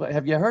 He goes,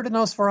 "Have you heard of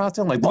Nosferatu?"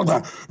 I'm like,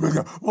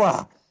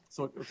 "Blah."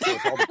 So of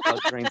course, all the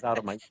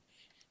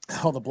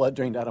blood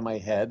drained out of my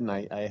head, and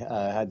I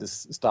had to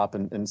stop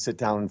and sit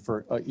down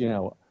for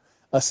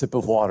a sip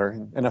of water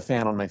and a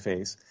fan on my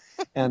face,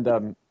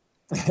 and.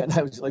 And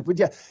I was like,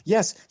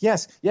 yes.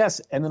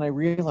 And then I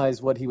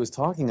realized what he was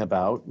talking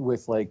about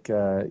with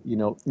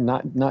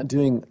not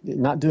doing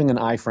an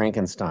I,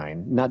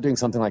 Frankenstein, not doing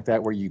something like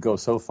that where you go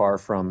so far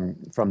from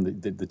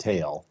the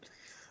tale,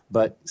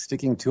 but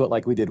sticking to it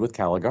like we did with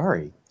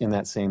Caligari in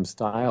that same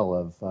style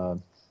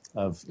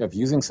of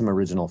using some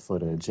original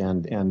footage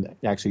and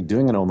actually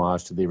doing an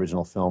homage to the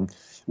original film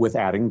with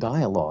adding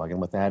dialogue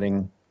and with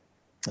adding,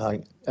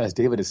 as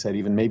David has said,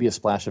 even maybe a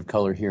splash of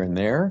color here and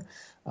there.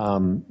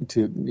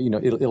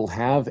 It'll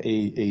have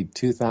a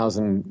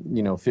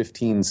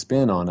 2015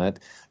 spin on it,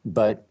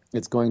 but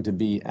it's going to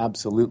be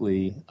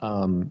absolutely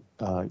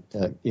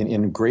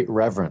in great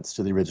reverence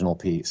to the original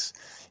piece,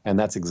 and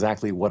that's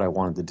exactly what I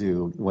wanted to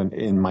do when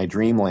in my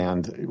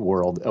dreamland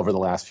world over the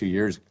last few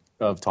years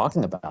of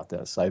talking about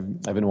this.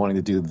 I've been wanting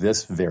to do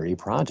this very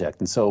project,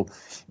 and so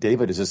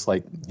David is just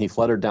like he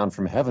fluttered down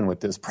from heaven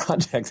with this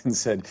project and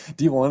said,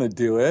 "Do you want to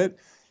do it?"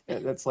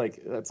 That's like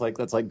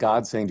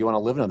God saying, "Do you want to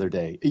live another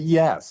day?"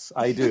 Yes,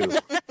 I do.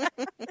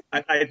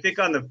 I think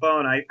on the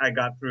phone I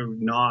got through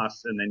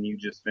Nos, and then you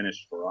just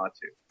finished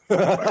Ferratu.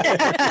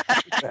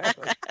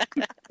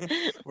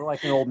 We're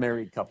like an old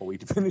married couple. We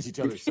finish each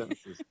other's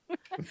sentences.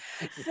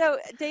 So,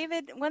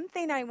 David, one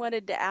thing I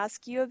wanted to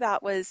ask you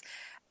about was,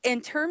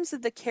 in terms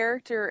of the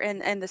character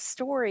and the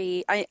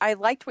story, I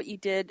liked what you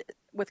did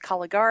with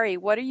Caligari.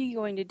 What are you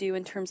going to do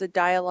in terms of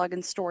dialogue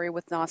and story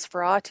with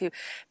Nosferatu?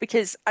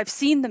 Because I've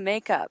seen the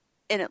makeup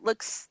and it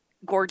looks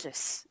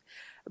gorgeous,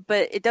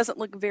 but it doesn't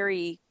look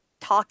very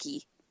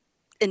talky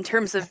in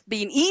terms of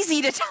being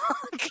easy to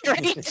talk.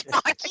 Right?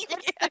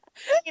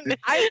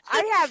 I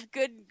have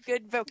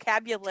good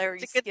vocabulary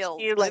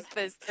skills with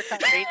this.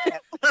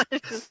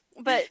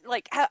 But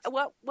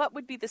what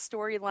would be the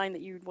storyline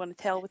that you would want to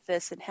tell with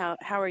this, and how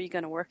are you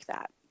going to work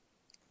that?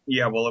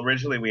 Yeah, well,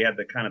 originally we had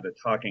the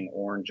talking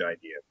orange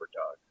idea for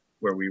Doug,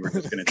 where we were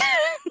just going to do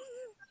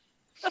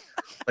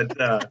but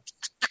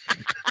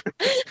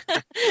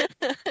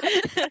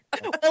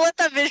we'll let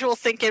that visual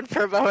sink in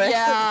for a moment.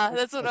 Yeah,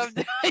 that's what I'm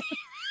doing.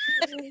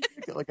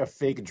 Get like a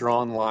fake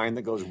drawn line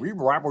that goes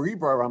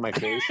reebra on my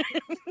face.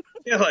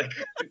 Yeah, like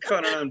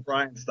Conan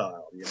O'Brien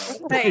style,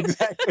 Right.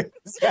 Exactly.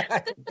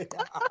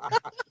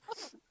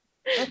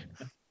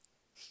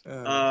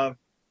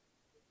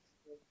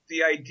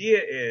 The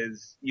idea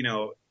is,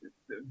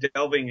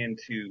 delving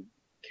into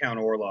Count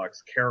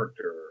Orlok's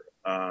character,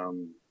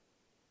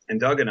 and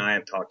Doug and I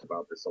have talked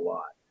about this a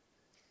lot.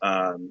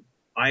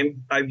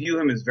 I view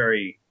him as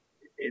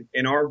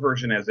in our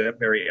version as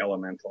very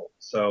elemental.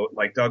 So,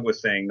 like Doug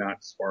was saying,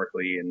 not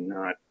sparkly and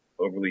not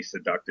overly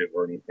seductive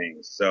or anything.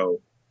 So,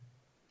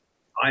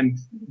 I'm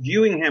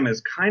viewing him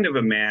as kind of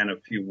a man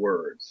of few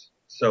words.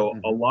 So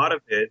a lot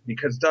of it,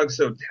 because Doug's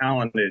so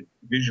talented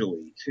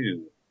visually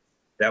too,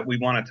 that we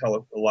want to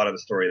tell a lot of the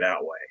story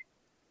that way.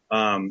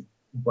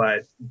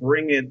 But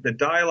the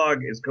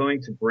dialogue is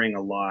going to bring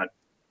a lot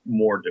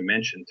more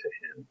dimension to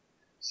him.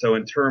 So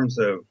in terms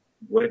of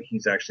what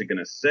he's actually going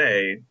to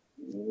say,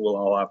 we'll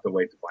all have to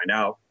wait to find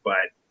out.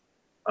 But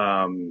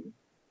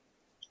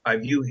I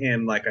view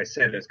him, like I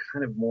said, as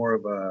kind of more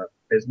of a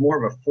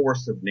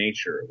force of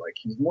nature. Like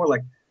he's more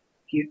like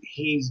he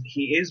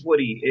is what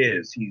he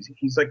is.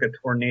 He's like a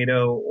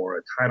tornado or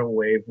a tidal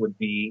wave would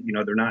be.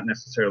 They're not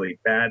necessarily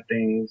bad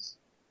things.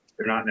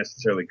 They're not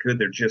necessarily good.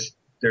 They're just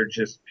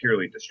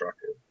purely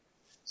destructive.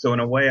 So in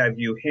a way, I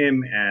view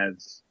him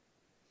as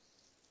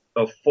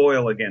a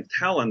foil against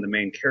Helen, the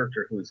main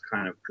character, who is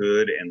kind of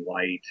good and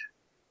light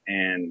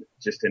and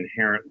just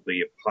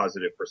inherently a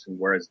positive person.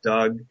 Whereas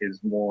Doug's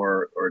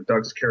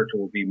character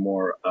will be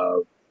more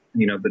of,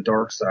 the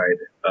dark side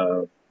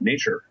of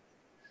nature.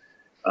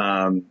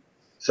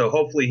 So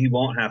hopefully he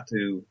won't have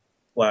to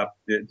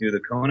do the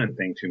Conan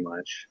thing too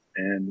much,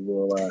 and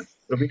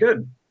it'll be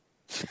good.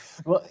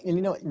 Well,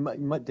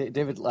 and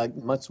David, like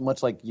much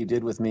like you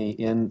did with me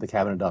in The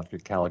Cabinet of Dr.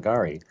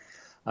 Caligari,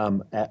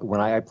 when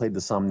I played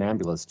the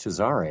somnambulist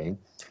Cesare,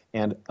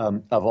 and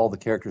of all the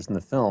characters in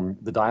the film,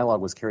 the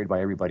dialogue was carried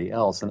by everybody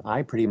else, and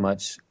I pretty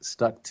much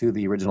stuck to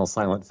the original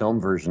silent film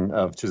version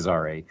of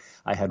Cesare.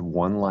 I had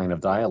one line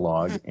of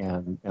dialogue,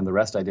 and the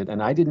rest I did,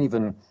 and I didn't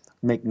even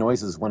make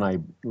noises when I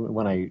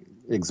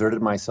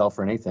exerted myself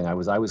or anything. I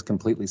was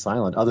completely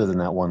silent, other than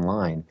that one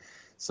line.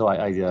 So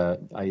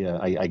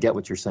I get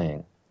what you're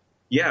saying.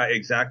 Yeah,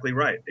 exactly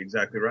right.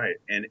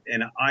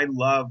 And I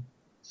love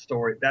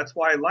story. That's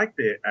why I like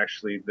the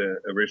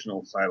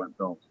original silent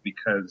films,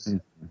 because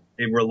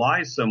it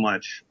relies so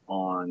much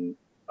on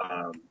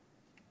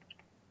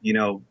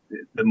the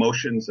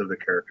emotions of the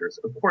characters.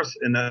 Of course,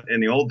 in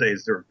the old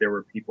days there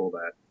were people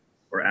that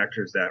were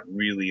actors that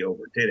really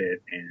overdid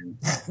it, and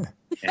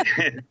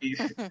which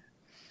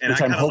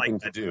I'm hoping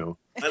to do.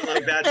 I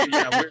like that.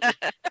 Yeah,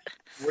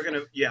 we're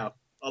gonna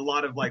a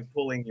lot of like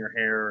pulling your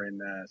hair and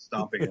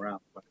stomping around.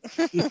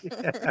 He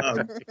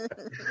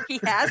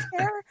has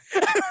hair?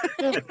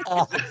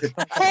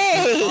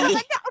 Hey!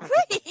 Like, no,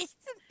 wait,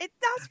 it's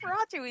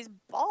Nosferatu. He's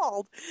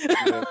bald.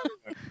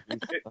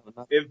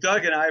 If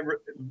Doug,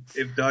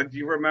 do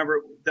you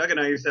remember? Doug and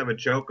I used to have a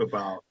joke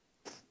about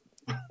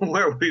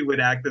where we would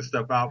act this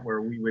stuff out,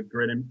 where we would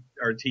grin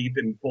our teeth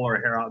and pull our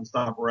hair out and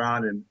stomp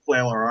around and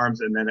flail our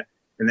arms, and then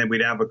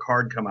we'd have a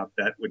card come up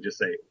that would just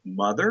say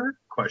 "Mother?" ?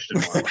 Which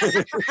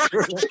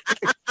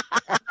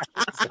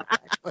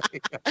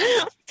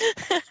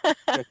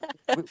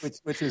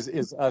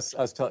is us.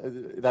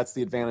 That's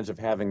the advantage of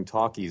having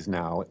talkies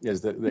now,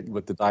 is that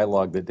with the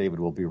dialogue that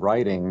David will be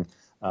writing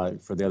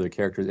for the other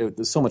characters,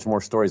 there's so much more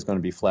stories going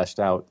to be fleshed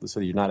out. So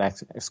you're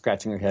not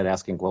scratching your head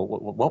asking, well,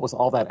 what was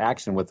all that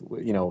action with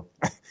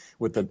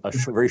with a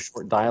very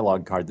short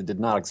dialogue card that did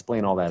not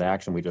explain all that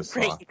action we just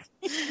saw.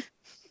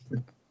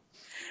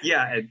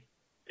 Yeah,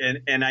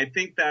 and I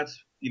think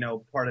that's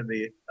part of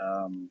the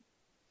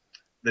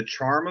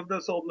charm of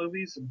those old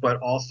movies,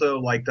 but also,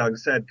 like Doug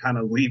said, kind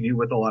of leave you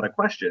with a lot of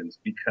questions,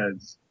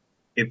 because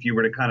if you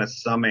were to kind of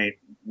summate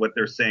what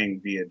they're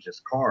saying via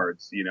just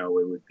cards, it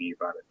would be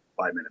about a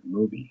 5-minute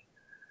movie.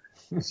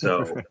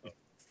 So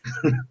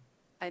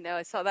I know,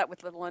 I saw that with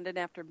the London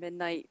After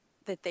Midnight,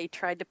 that they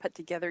tried to put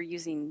together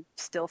using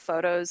still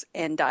photos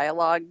and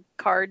dialogue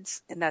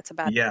cards, and that's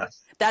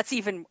that's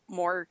even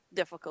more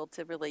difficult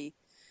to really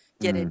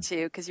get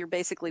into, because you're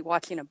basically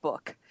watching a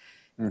book.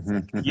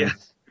 Yeah,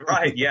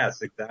 right.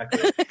 Yes,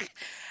 exactly.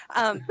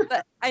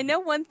 But I know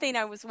one thing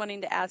I was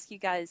wanting to ask you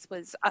guys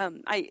was,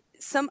 I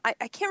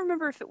can't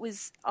remember if it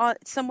was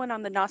someone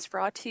on the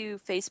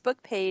Nosferatu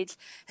Facebook page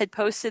had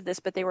posted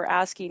this, but they were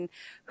asking,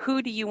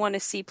 who do you want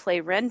to see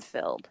play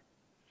Renfield?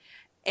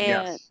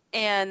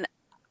 And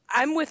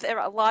I'm with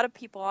a lot of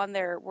people on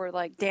there were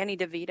like Danny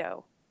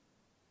DeVito.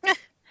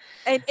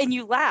 And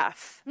you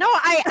laugh. No,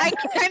 I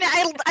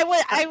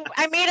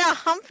made a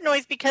humph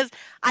noise because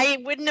I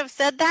wouldn't have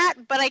said that,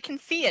 but I can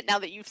see it now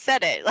that you've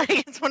said it. Like,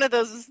 it's one of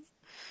those.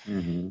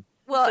 Mm-hmm.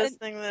 Well,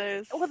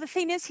 the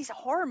thing is, he's a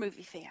horror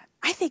movie fan.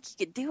 I think he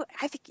could do it.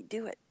 I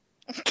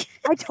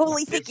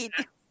totally think he'd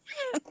do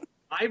it.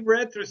 I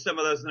read through some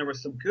of those, and there were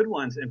some good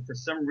ones, and for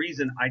some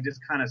reason, I just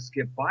kind of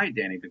skipped by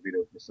Danny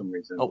DeVito for some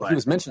reason. Oh, he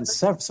was mentioned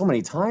so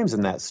many times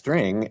in that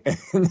string. I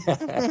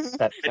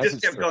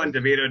just kept going,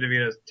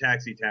 DeVito,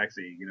 taxi,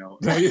 penguin.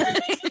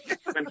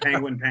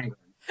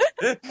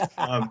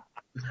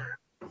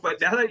 But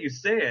now that you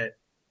say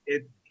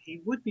it, he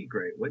would be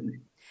great, wouldn't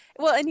he?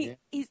 Well, and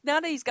he's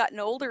now that he's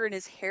gotten older and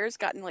his hair's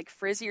gotten like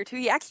frizzier too,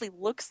 he actually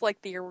looks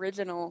like the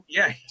original.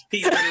 Yeah,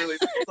 he literally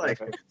looks like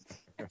him.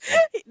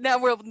 Now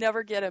we'll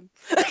never get him.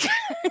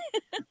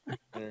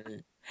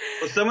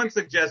 Well, someone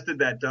suggested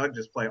that Doug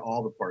just play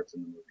all the parts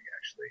in the movie,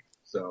 actually.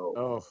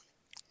 So,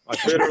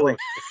 literally,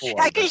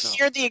 I could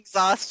hear the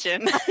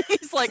exhaustion.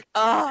 He's like,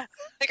 I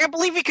can't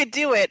believe he could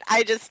do it.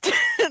 I just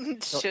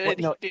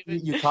should. No,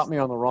 you caught me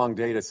on the wrong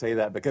day to say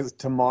that, because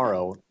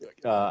tomorrow,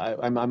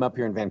 I'm up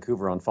here in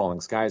Vancouver on Falling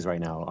Skies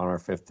right now on our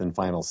 5th and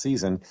final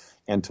season,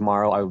 and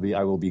tomorrow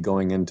I will be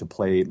going in to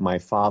play my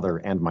father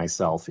and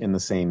myself in the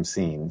same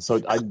scene. So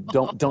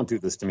don't do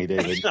this to me,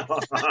 David.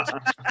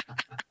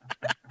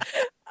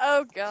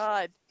 Oh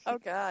God.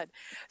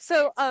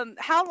 So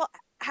how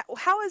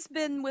has it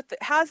been with the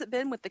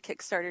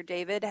Kickstarter,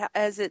 David?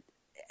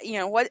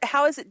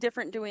 How is it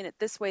different doing it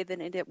this way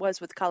than it was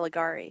with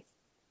Caligari?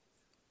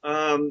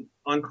 On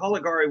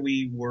Caligari,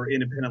 we were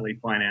independently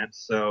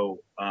financed, so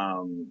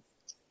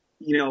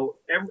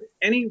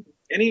any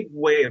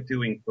way of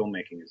doing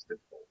filmmaking is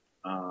difficult,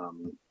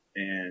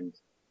 and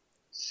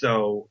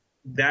so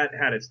that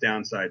had its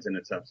downsides and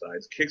its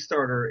upsides.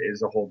 Kickstarter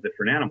is a whole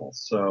different animal,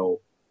 so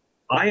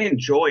I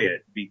enjoy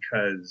it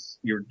because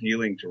you're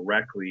dealing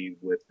directly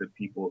with the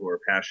people who are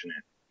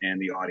passionate and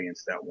the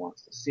audience that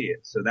wants to see it.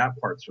 So that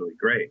part's really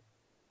great.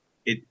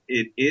 It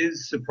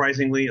is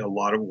surprisingly a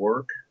lot of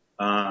work,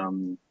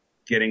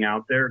 getting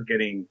out there,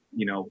 getting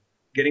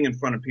in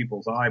front of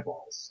people's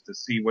eyeballs to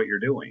see what you're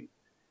doing.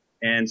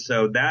 And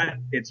so that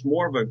it's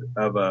more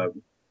of a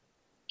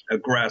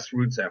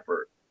grassroots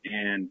effort.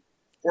 And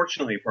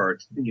fortunately for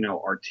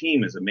our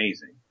team is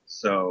amazing.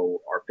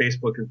 So our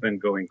Facebook has been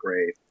going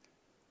great.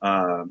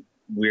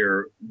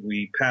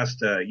 We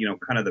passed,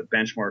 kind of the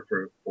benchmark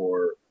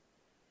for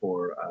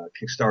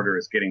Kickstarter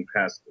is getting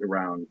past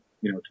around,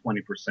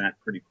 20%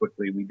 pretty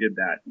quickly. We did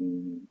that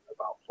in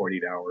about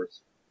 48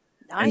 hours.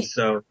 Nice. And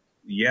so,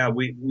 yeah,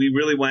 we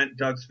really went.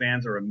 Doug's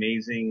fans are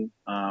amazing.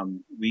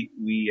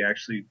 We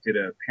actually did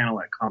a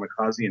panel at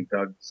Kamikaze, and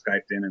Doug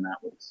Skyped in, and that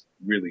was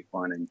really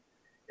fun.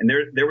 And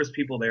there was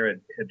people there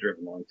that had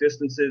driven long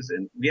distances,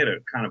 and we had a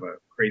kind of a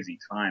crazy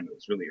time. It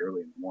was really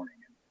early in the morning,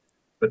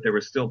 but there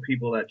were still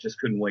people that just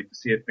couldn't wait to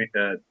see it.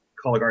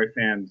 Caligari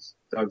fans,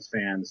 Doug's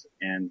fans,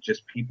 and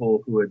just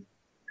people who had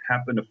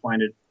happened to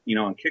find it,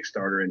 on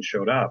Kickstarter and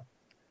showed up.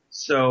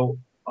 So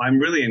I'm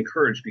really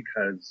encouraged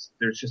because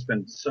there's just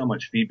been so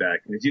much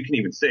feedback. And as you can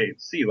even see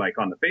like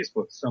on the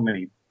Facebook, so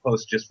many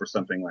posts just for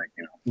something like,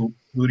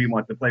 who do you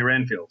want to play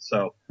Renfield?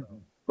 So,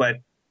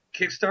 but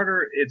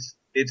Kickstarter, it's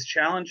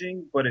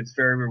challenging, but it's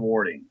very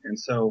rewarding. And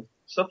so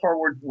far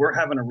we're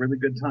having a really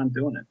good time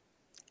doing it.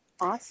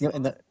 Awesome.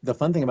 And the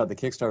fun thing about the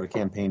Kickstarter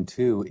campaign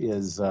too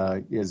is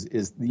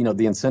the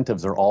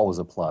incentives are always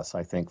a plus.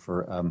 I think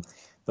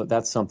but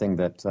that's something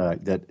that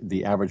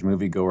the average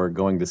moviegoer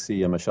going to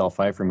see a Michelle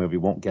Pfeiffer movie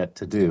won't get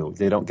to do.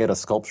 They don't get a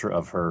sculpture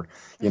of her,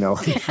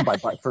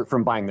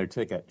 from buying their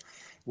ticket.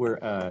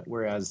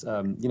 Whereas there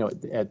are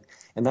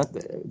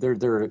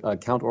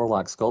Count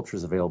Orlok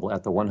sculptures available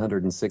at the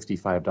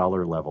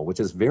 $165 level, which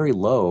is very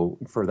low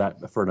for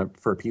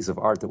a piece of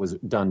art that was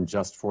done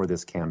just for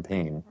this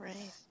campaign.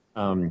 Right.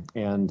 And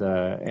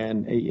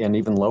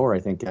even lower, I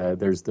think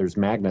there's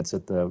magnets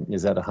at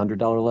is that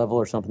 $100 level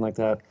or something like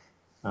that?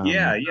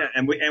 Yeah,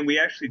 and we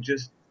actually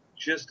just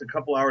a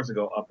couple hours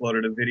ago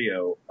uploaded a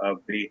video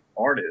of the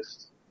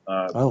artist,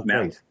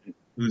 Matt,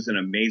 who's an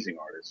amazing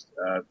artist,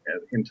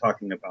 him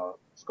talking about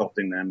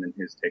sculpting them and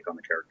his take on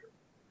the character.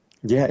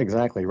 Yeah,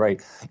 exactly right.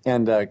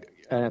 And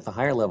at the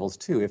higher levels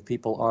too, if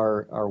people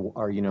are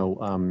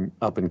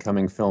up and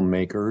coming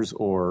filmmakers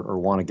or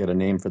want to get a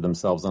name for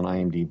themselves on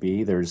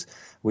IMDb,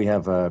 we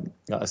have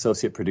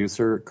associate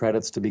producer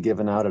credits to be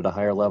given out at a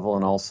higher level,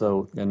 and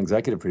also an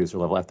executive producer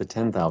level at the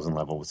 10,000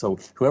 level. So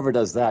whoever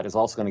does that is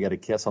also going to get a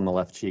kiss on the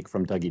left cheek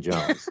from Dougie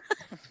Jones.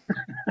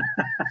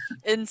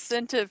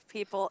 Incentive,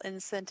 people,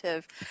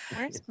 incentive.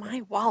 Where's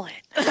my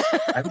wallet?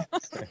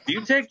 Do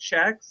you take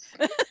checks?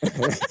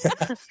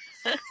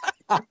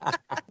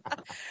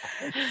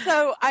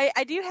 So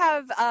I do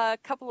have a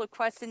couple of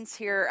questions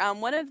here.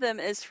 One of them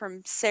is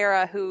from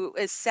Sarah, who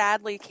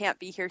sadly can't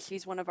be here.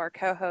 She's one of our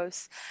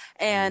co-hosts.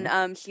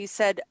 And she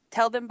said,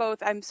 tell them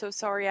both, I'm so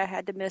sorry I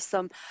had to miss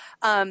them.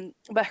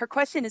 But her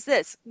question is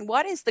this: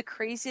 what is the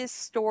craziest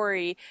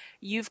story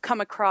you've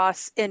come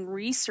across in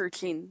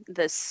researching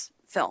this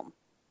film?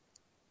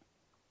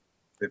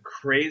 The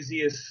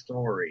craziest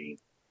story?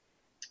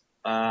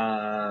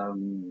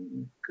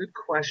 Good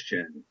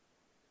question.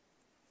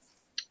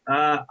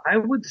 I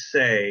would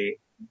say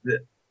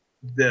it's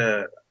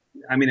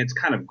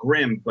kind of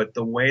grim, but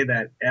the way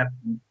that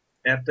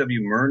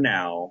F.W.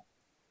 Murnau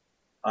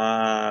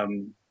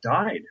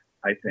died,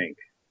 I think,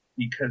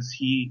 because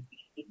he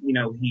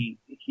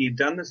had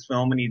done this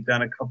film and he'd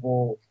done a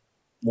couple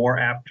more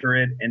after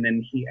it, and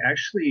then he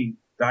actually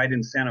died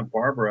in Santa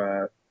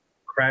Barbara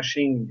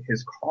crashing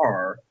his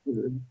car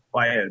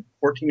by a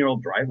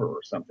 14-year-old driver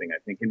or something, I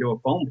think, into a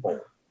phone pole.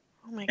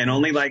 Oh my and gosh.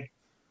 Only like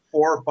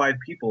 4 or 5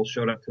 people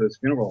showed up to his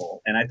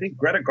funeral, and I think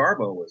Greta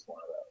Garbo was one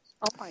of those.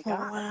 Oh my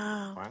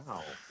God!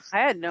 Wow. I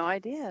had no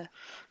idea.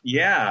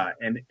 Yeah,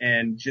 and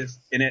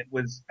it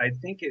was I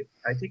think it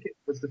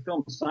was the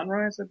film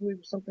Sunrise, I believe,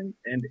 or something,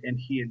 and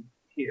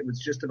it was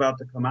just about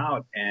to come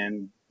out,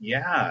 and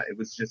yeah, it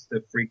was just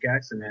a freak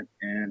accident,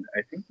 and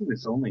I think he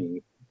was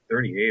only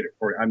 38 or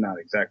 40. I'm not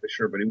exactly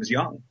sure, but he was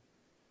young.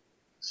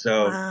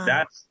 So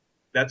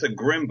that's a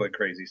grim but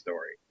crazy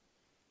story.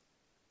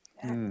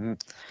 Mm-hmm.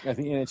 I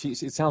think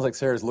it sounds like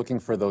Sarah's looking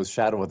for those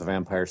Shadow of the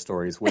Vampire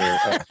stories where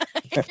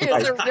He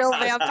was a real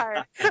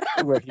vampire.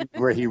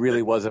 where he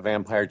really was a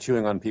vampire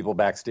chewing on people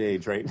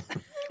backstage, right?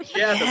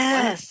 Yeah,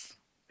 Yes.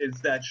 the point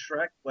is that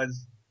Shrek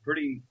was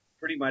pretty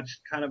much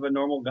kind of a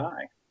normal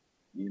guy.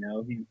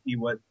 He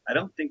was. I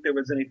don't think there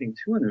was anything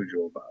too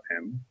unusual about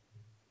him,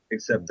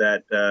 except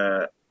that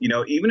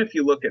even if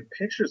you look at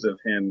pictures of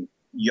him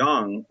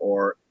young,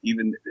 or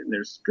even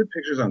there's good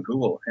pictures on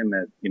Google of him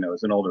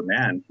as an older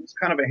man, he's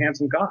kind of a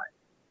handsome guy.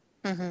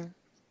 Mm-hmm.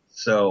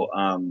 So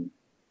I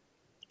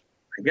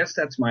guess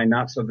that's my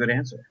not so good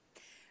answer.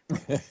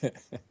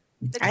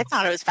 I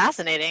thought it was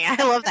fascinating. I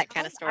love that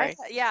kind of story.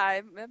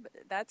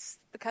 That's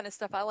the kind of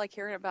stuff I like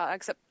hearing about,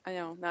 except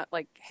not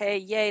like, hey,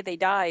 yay, they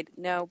died.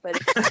 No, but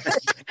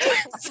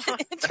it's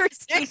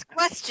interesting. Next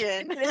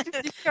question.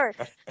 Sure.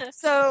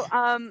 So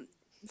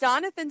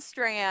Jonathan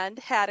Strand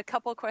had a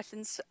couple of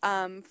questions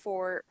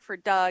for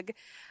Doug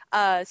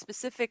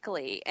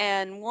specifically,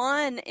 and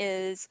one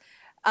is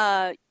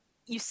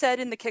you said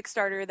in the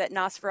Kickstarter that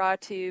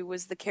Nosferatu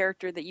was the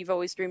character that you've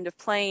always dreamed of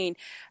playing.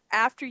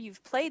 After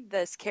you've played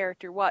this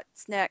character,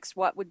 what's next?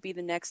 What would be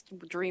the next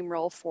dream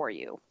role for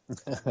you?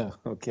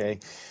 Okay.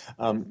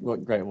 Well,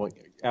 great. Well,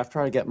 after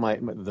I get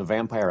the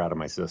vampire out of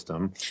my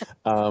system,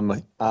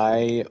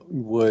 I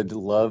would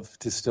love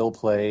to still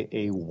play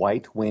a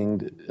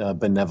white-winged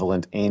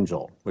benevolent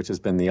angel, which has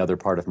been the other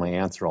part of my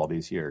answer all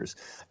these years.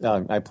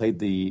 I played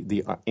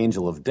the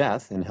Angel of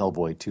Death in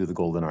Hellboy 2: The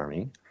Golden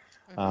Army,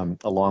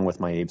 along with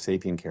my Abe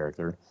Sapien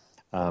character.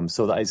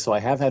 So I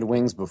have had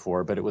wings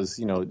before, but it was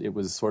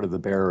sort of the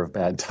bearer of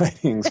bad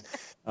tidings.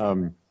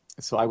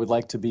 So I would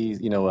like to be,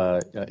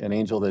 an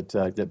angel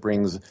that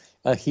brings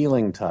a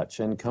healing touch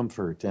and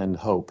comfort and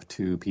hope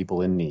to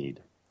people in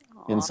need.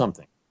 Aww. In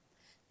something.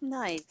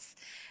 Nice.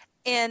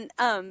 And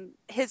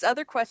his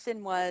other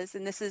question was,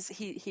 and this is,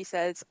 he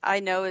says, I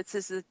know this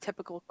is a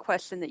typical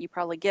question that you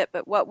probably get,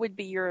 but what would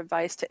be your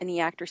advice to any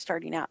actor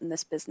starting out in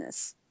this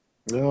business?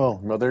 Oh,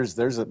 well, there's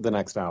the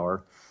next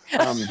hour.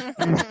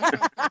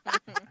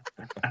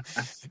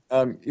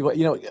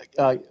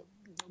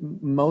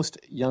 Most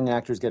young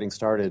actors getting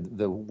started,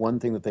 the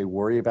one thing that they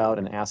worry about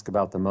and ask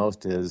about the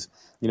most is,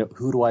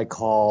 who do I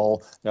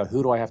call?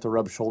 Who do I have to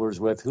rub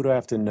shoulders with? Who do I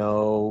have to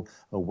know?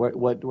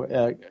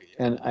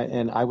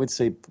 And I would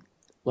say,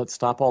 let's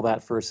stop all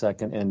that for a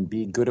second and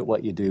be good at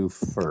what you do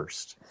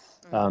first.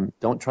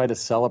 Don't try to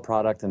sell a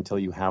product until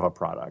you have a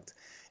product.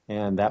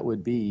 And that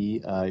would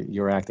be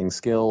your acting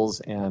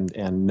skills and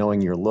knowing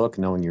your look,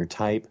 knowing your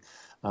type.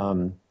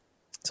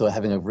 So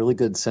having a really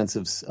good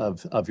sense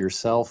of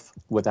yourself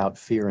without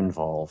fear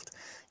involved.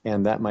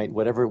 And that might,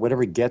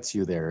 whatever gets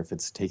you there, if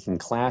it's taking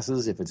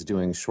classes, if it's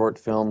doing short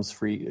films,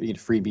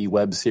 freebie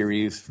web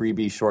series,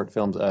 freebie short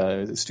films,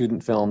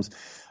 student films,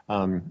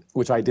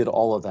 which I did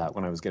all of that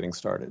when I was getting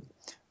started.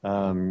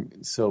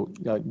 So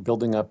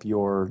building up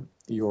your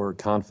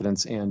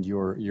confidence and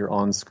your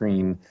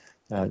on-screen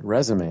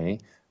resume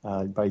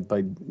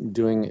by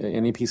doing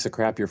any piece of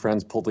crap your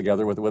friends pull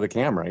together with a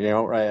camera,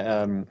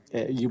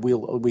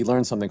 we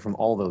learn something from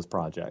all those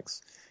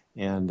projects,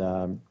 and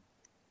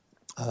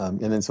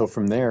then so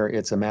from there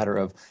it's a matter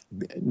of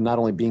not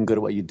only being good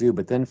at what you do,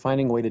 but then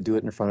finding a way to do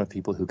it in front of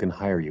people who can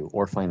hire you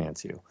or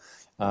finance you.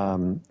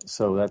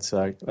 So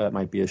that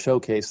might be a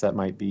showcase. That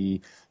might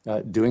be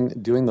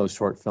doing those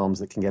short films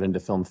that can get into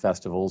film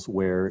festivals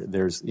where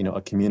there's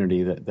a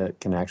community that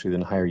can actually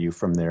then hire you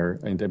from there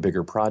into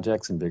bigger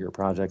projects,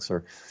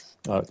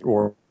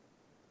 or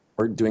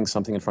doing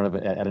something in front of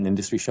at an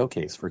industry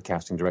showcase for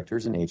casting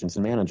directors and agents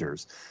and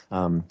managers.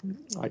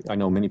 I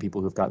know many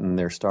people who've gotten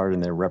their start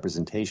and their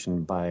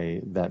representation by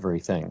that very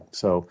thing.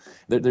 So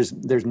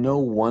there's no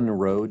one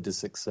road to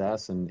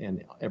success,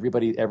 and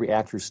every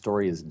actor's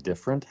story is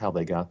different how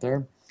they got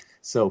there.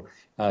 So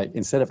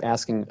instead of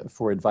asking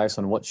for advice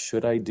on what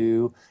should I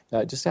do,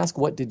 just ask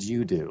what did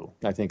you do.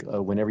 I think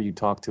whenever you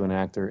talk to an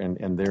actor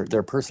and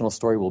their personal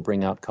story will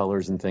bring out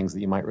colors and things that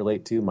you might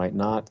relate to, might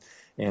not.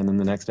 And then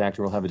the next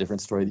actor will have a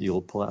different story that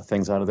you'll pull out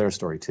things out of their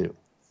story too.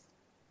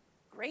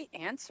 Great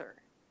answer.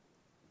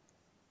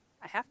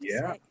 I have to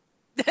say.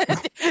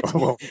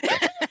 Well,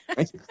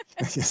 thank you.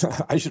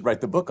 I should write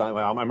the book. I'm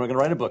going to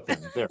write a book then.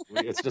 There,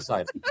 it's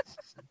decided.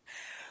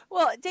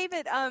 Well,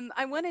 David,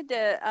 I wanted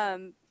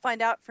to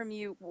find out from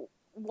you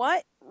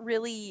what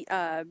led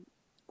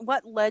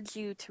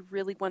you to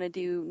really want to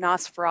do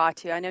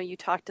Nosferatu. I know you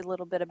talked a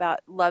little bit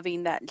about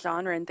loving that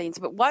genre and things,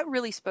 but what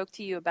really spoke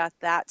to you about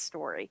that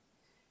story?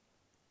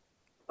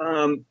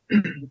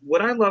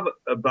 What I love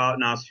about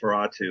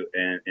Nosferatu,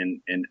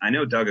 and I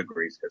know Doug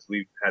agrees because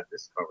we've had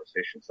this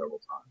conversation several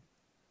times,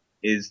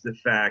 is the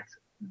fact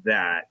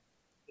that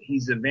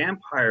he's a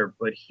vampire,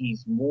 but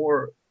he's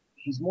more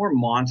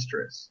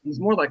monstrous. He's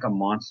more like a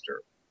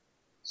monster.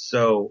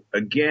 So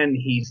again,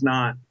 he's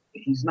not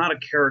a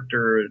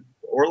character.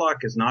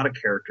 Orlok is not a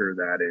character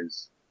that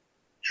is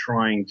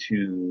trying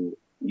to,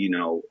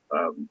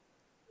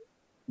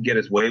 get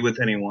his way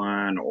with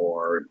anyone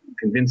or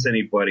convince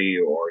anybody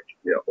or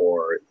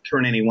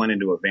turn anyone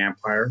into a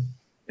vampire.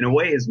 In a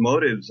way, his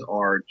motives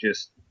are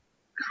just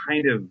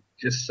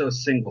so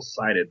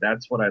single-sided.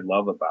 That's what I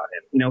love about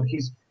him.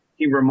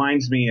 He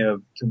reminds me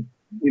of,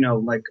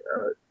 like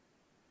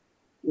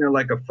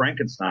a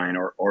Frankenstein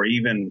or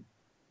even,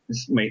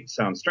 this may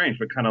sound strange,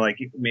 but kind of like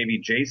maybe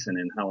Jason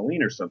in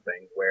Halloween or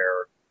something,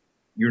 where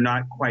you're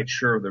not quite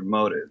sure of their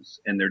motives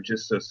and they're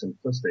just so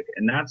simplistic.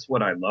 And that's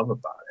what I love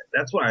about it.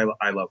 That's why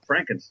I love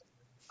Frankenstein.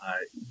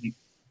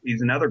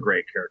 He's another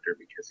great character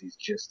because he's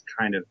just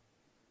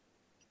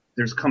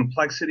there's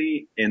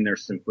complexity and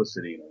there's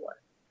simplicity in a way.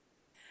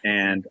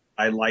 And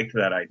I liked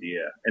that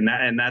idea.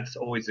 And that's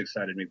always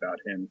excited me about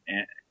him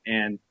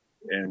and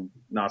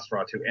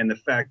Nosferatu. And the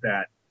fact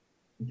that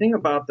the thing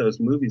about those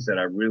movies that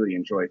I really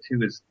enjoy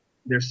too is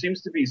there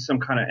seems to be some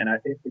kind of,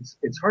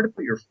 it's hard to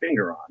put your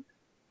finger on,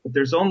 but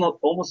there's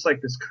almost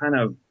like this kind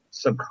of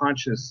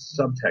subconscious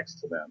subtext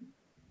to them.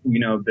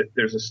 That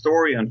there's a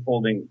story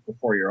unfolding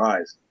before your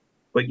eyes,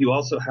 but you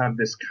also have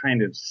this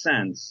kind of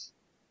sense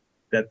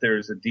that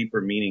there's a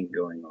deeper meaning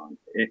going on.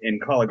 In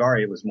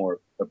Caligari, it was more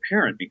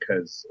apparent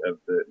because of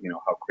the,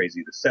 how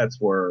crazy the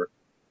sets were.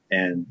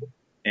 And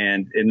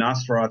in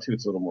Nosferatu,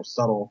 it's a little more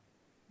subtle,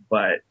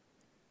 but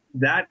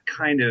that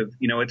kind of,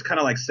 it's kind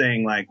of like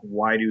saying, like,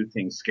 why do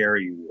things scare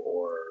you?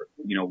 Or,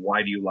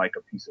 why do you like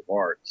a piece of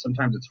art?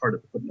 Sometimes it's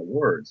hard to put into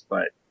words,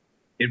 but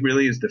it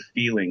really is the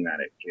feeling that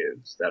it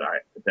gives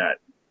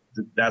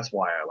that's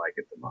why I like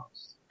it the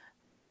most.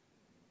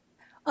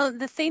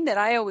 The thing that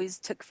I always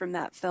took from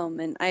that film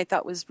and I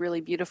thought was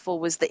really beautiful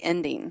was the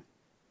ending.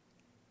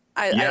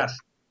 Yes.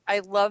 I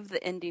love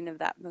the ending of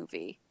that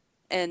movie.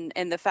 And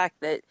the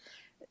fact that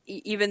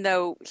even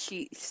though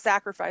she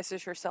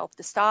sacrifices herself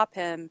to stop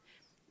him,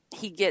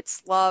 he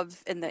gets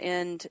love in the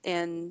end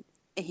and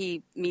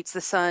he meets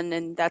the son,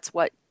 and that's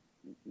what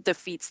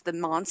defeats the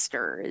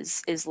monster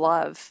is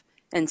love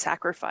and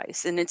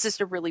sacrifice. And it's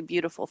just a really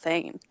beautiful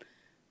thing.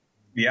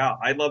 Yeah,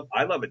 I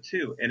love it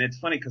too. And it's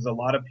funny because a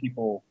lot of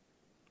people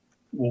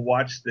will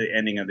watch the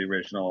ending of the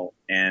original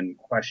and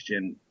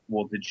question,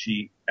 well, did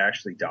she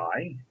actually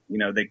die?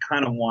 They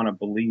kind of want to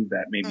believe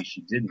that maybe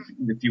she didn't.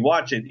 If you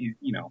watch it,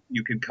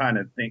 you can kind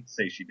of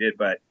say she did,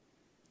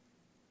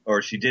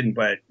 or she didn't.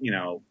 But,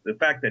 the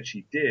fact that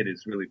she did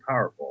is really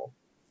powerful.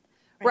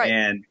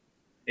 Right.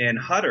 And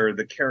Hutter,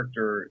 the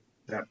character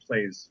that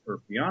plays her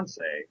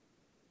fiance,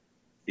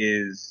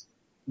 is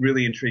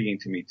really intriguing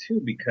to me too,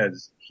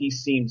 because he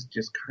seems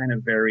just kind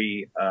of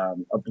very,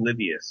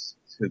 oblivious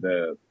to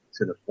the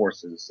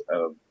forces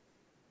of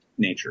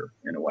nature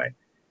in a way.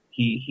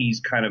 He's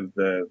kind of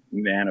the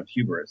man of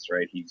hubris,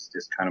 right? He's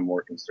just kind of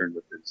more concerned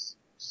with his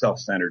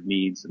self-centered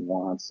needs and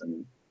wants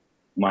and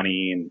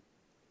money, and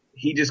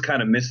he just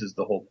kind of misses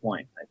the whole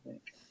point, I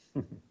think.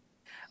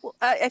 Well,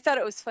 I thought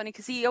it was funny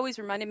because he always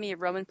reminded me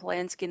of Roman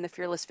Polanski in The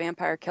Fearless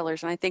Vampire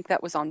Killers, and I think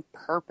that was on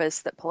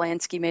purpose, that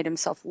Polanski made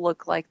himself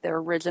look like the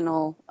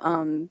original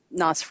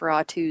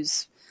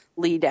Nosferatu's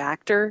lead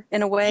actor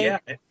in a way. Yeah.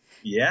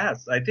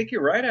 Yes, I think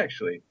you're right,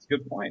 actually. It's a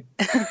good point.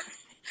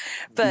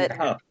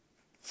 But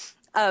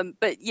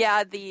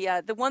yeah,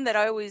 the one that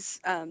always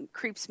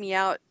creeps me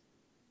out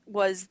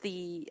was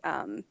the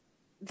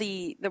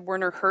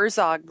Werner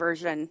Herzog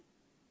version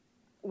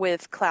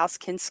with Klaus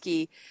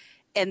Kinski,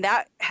 and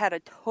that had a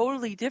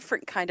totally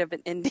different kind of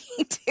an ending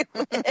to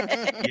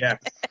it. Yes.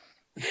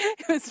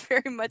 It was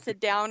very much a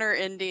downer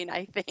ending,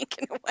 I think,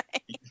 in a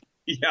way.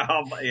 Yeah,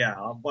 I'll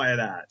buy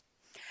that.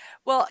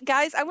 Well,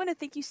 guys, I want to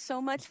thank you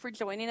so much for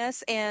joining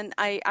us, and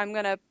I'm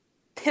going to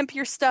pimp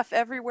your stuff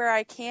everywhere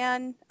I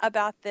can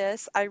about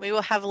this. We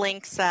will have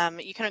links.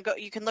 You can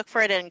look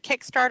for it in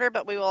Kickstarter,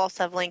 but we will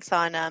also have links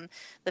on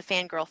the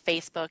Fangirl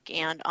Facebook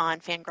and on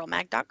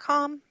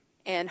fangirlmag.com.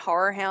 And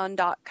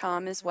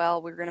horrorhound.com as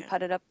well. We're going to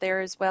put it up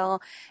there as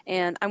well.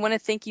 And I want to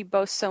thank you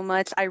both so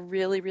much. I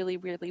really, really,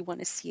 really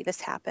want to see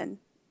this happen.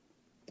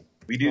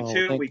 We do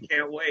too. We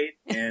can't wait.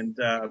 And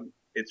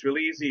it's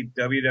really easy.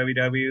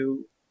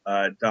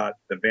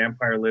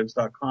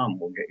 www.thevampirelives.com.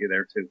 We'll get you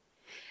there too.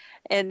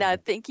 And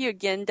thank you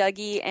again,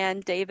 Dougie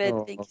and David.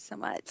 Thank you so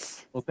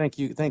much. Well, thank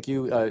you,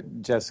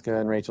 Jessica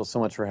and Rachel, so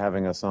much for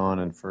having us on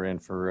and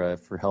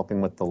for helping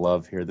with the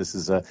love here. This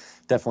is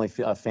definitely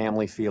a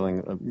family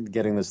feeling,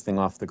 getting this thing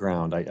off the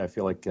ground. I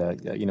feel like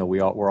we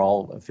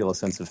all feel a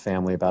sense of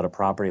family about a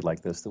property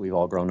like this that we've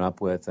all grown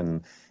up with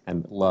and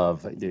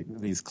love.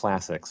 These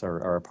classics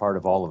are a part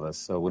of all of us.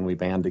 So when we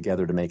band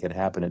together to make it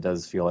happen, it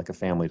does feel like a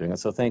family doing it.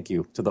 So thank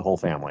you to the whole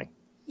family.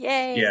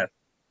 Yay! Yeah,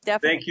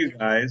 definitely. Thank you,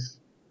 guys.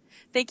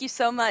 Thank you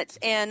so much.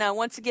 And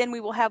once again,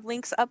 we will have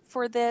links up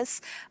for this.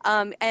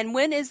 And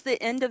when is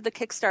the end of the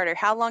Kickstarter?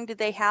 How long do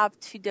they have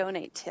to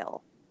donate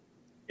till?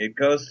 It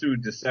goes through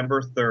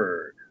December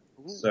 3rd.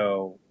 Ooh.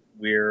 So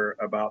we're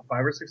about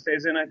 5 or 6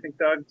 days in, I think,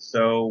 Doug.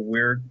 So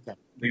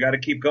we got to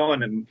keep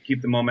going and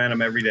keep the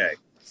momentum every day.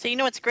 So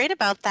what's great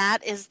about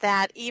that is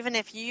that even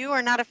if you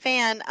are not a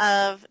fan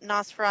of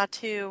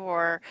Nosferatu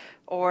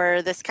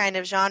or this kind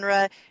of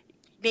genre,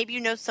 maybe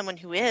you know someone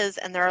who is,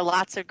 and there are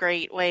lots of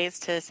great ways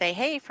to say,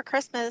 hey, for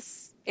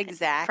Christmas,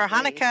 exactly, for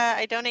Hanukkah,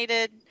 I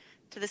donated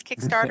to this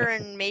Kickstarter,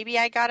 and maybe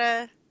I got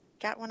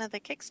one of the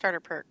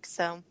Kickstarter perks.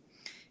 So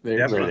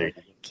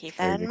keep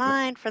that in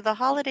mind for the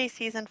holiday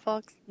season,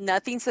 folks.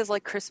 Nothing says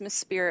like Christmas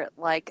spirit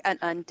like an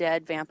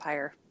undead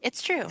vampire.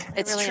 It's true.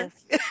 It really true.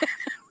 is.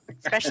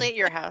 Especially at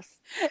your house.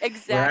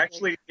 Exactly. We're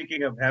actually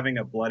thinking of having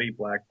a bloody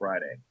Black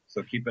Friday,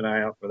 so keep an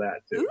eye out for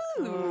that too.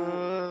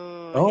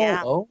 Ooh.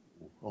 Yeah. Oh,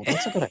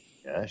 that's a good idea.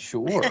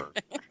 Sure.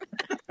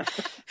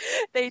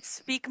 They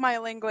speak my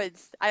language.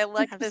 I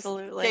like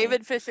Absolutely. this.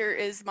 David Fisher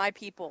is my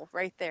people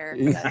right there.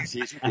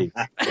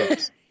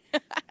 Yes.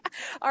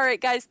 All right,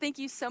 guys. Thank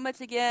you so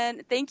much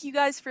again. Thank you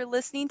guys for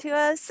listening to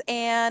us.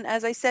 And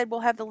as I said,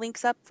 we'll have the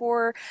links up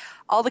for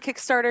all the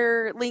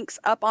Kickstarter links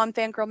up on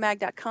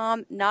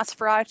fangirlmag.com.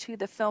 Nosferatu,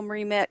 the film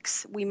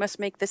remix. We must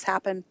make this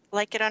happen.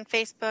 Like it on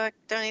Facebook,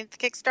 donate to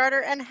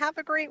Kickstarter, and have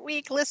a great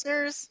week,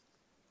 listeners.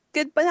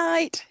 Good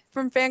night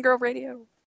from Fangirl Radio.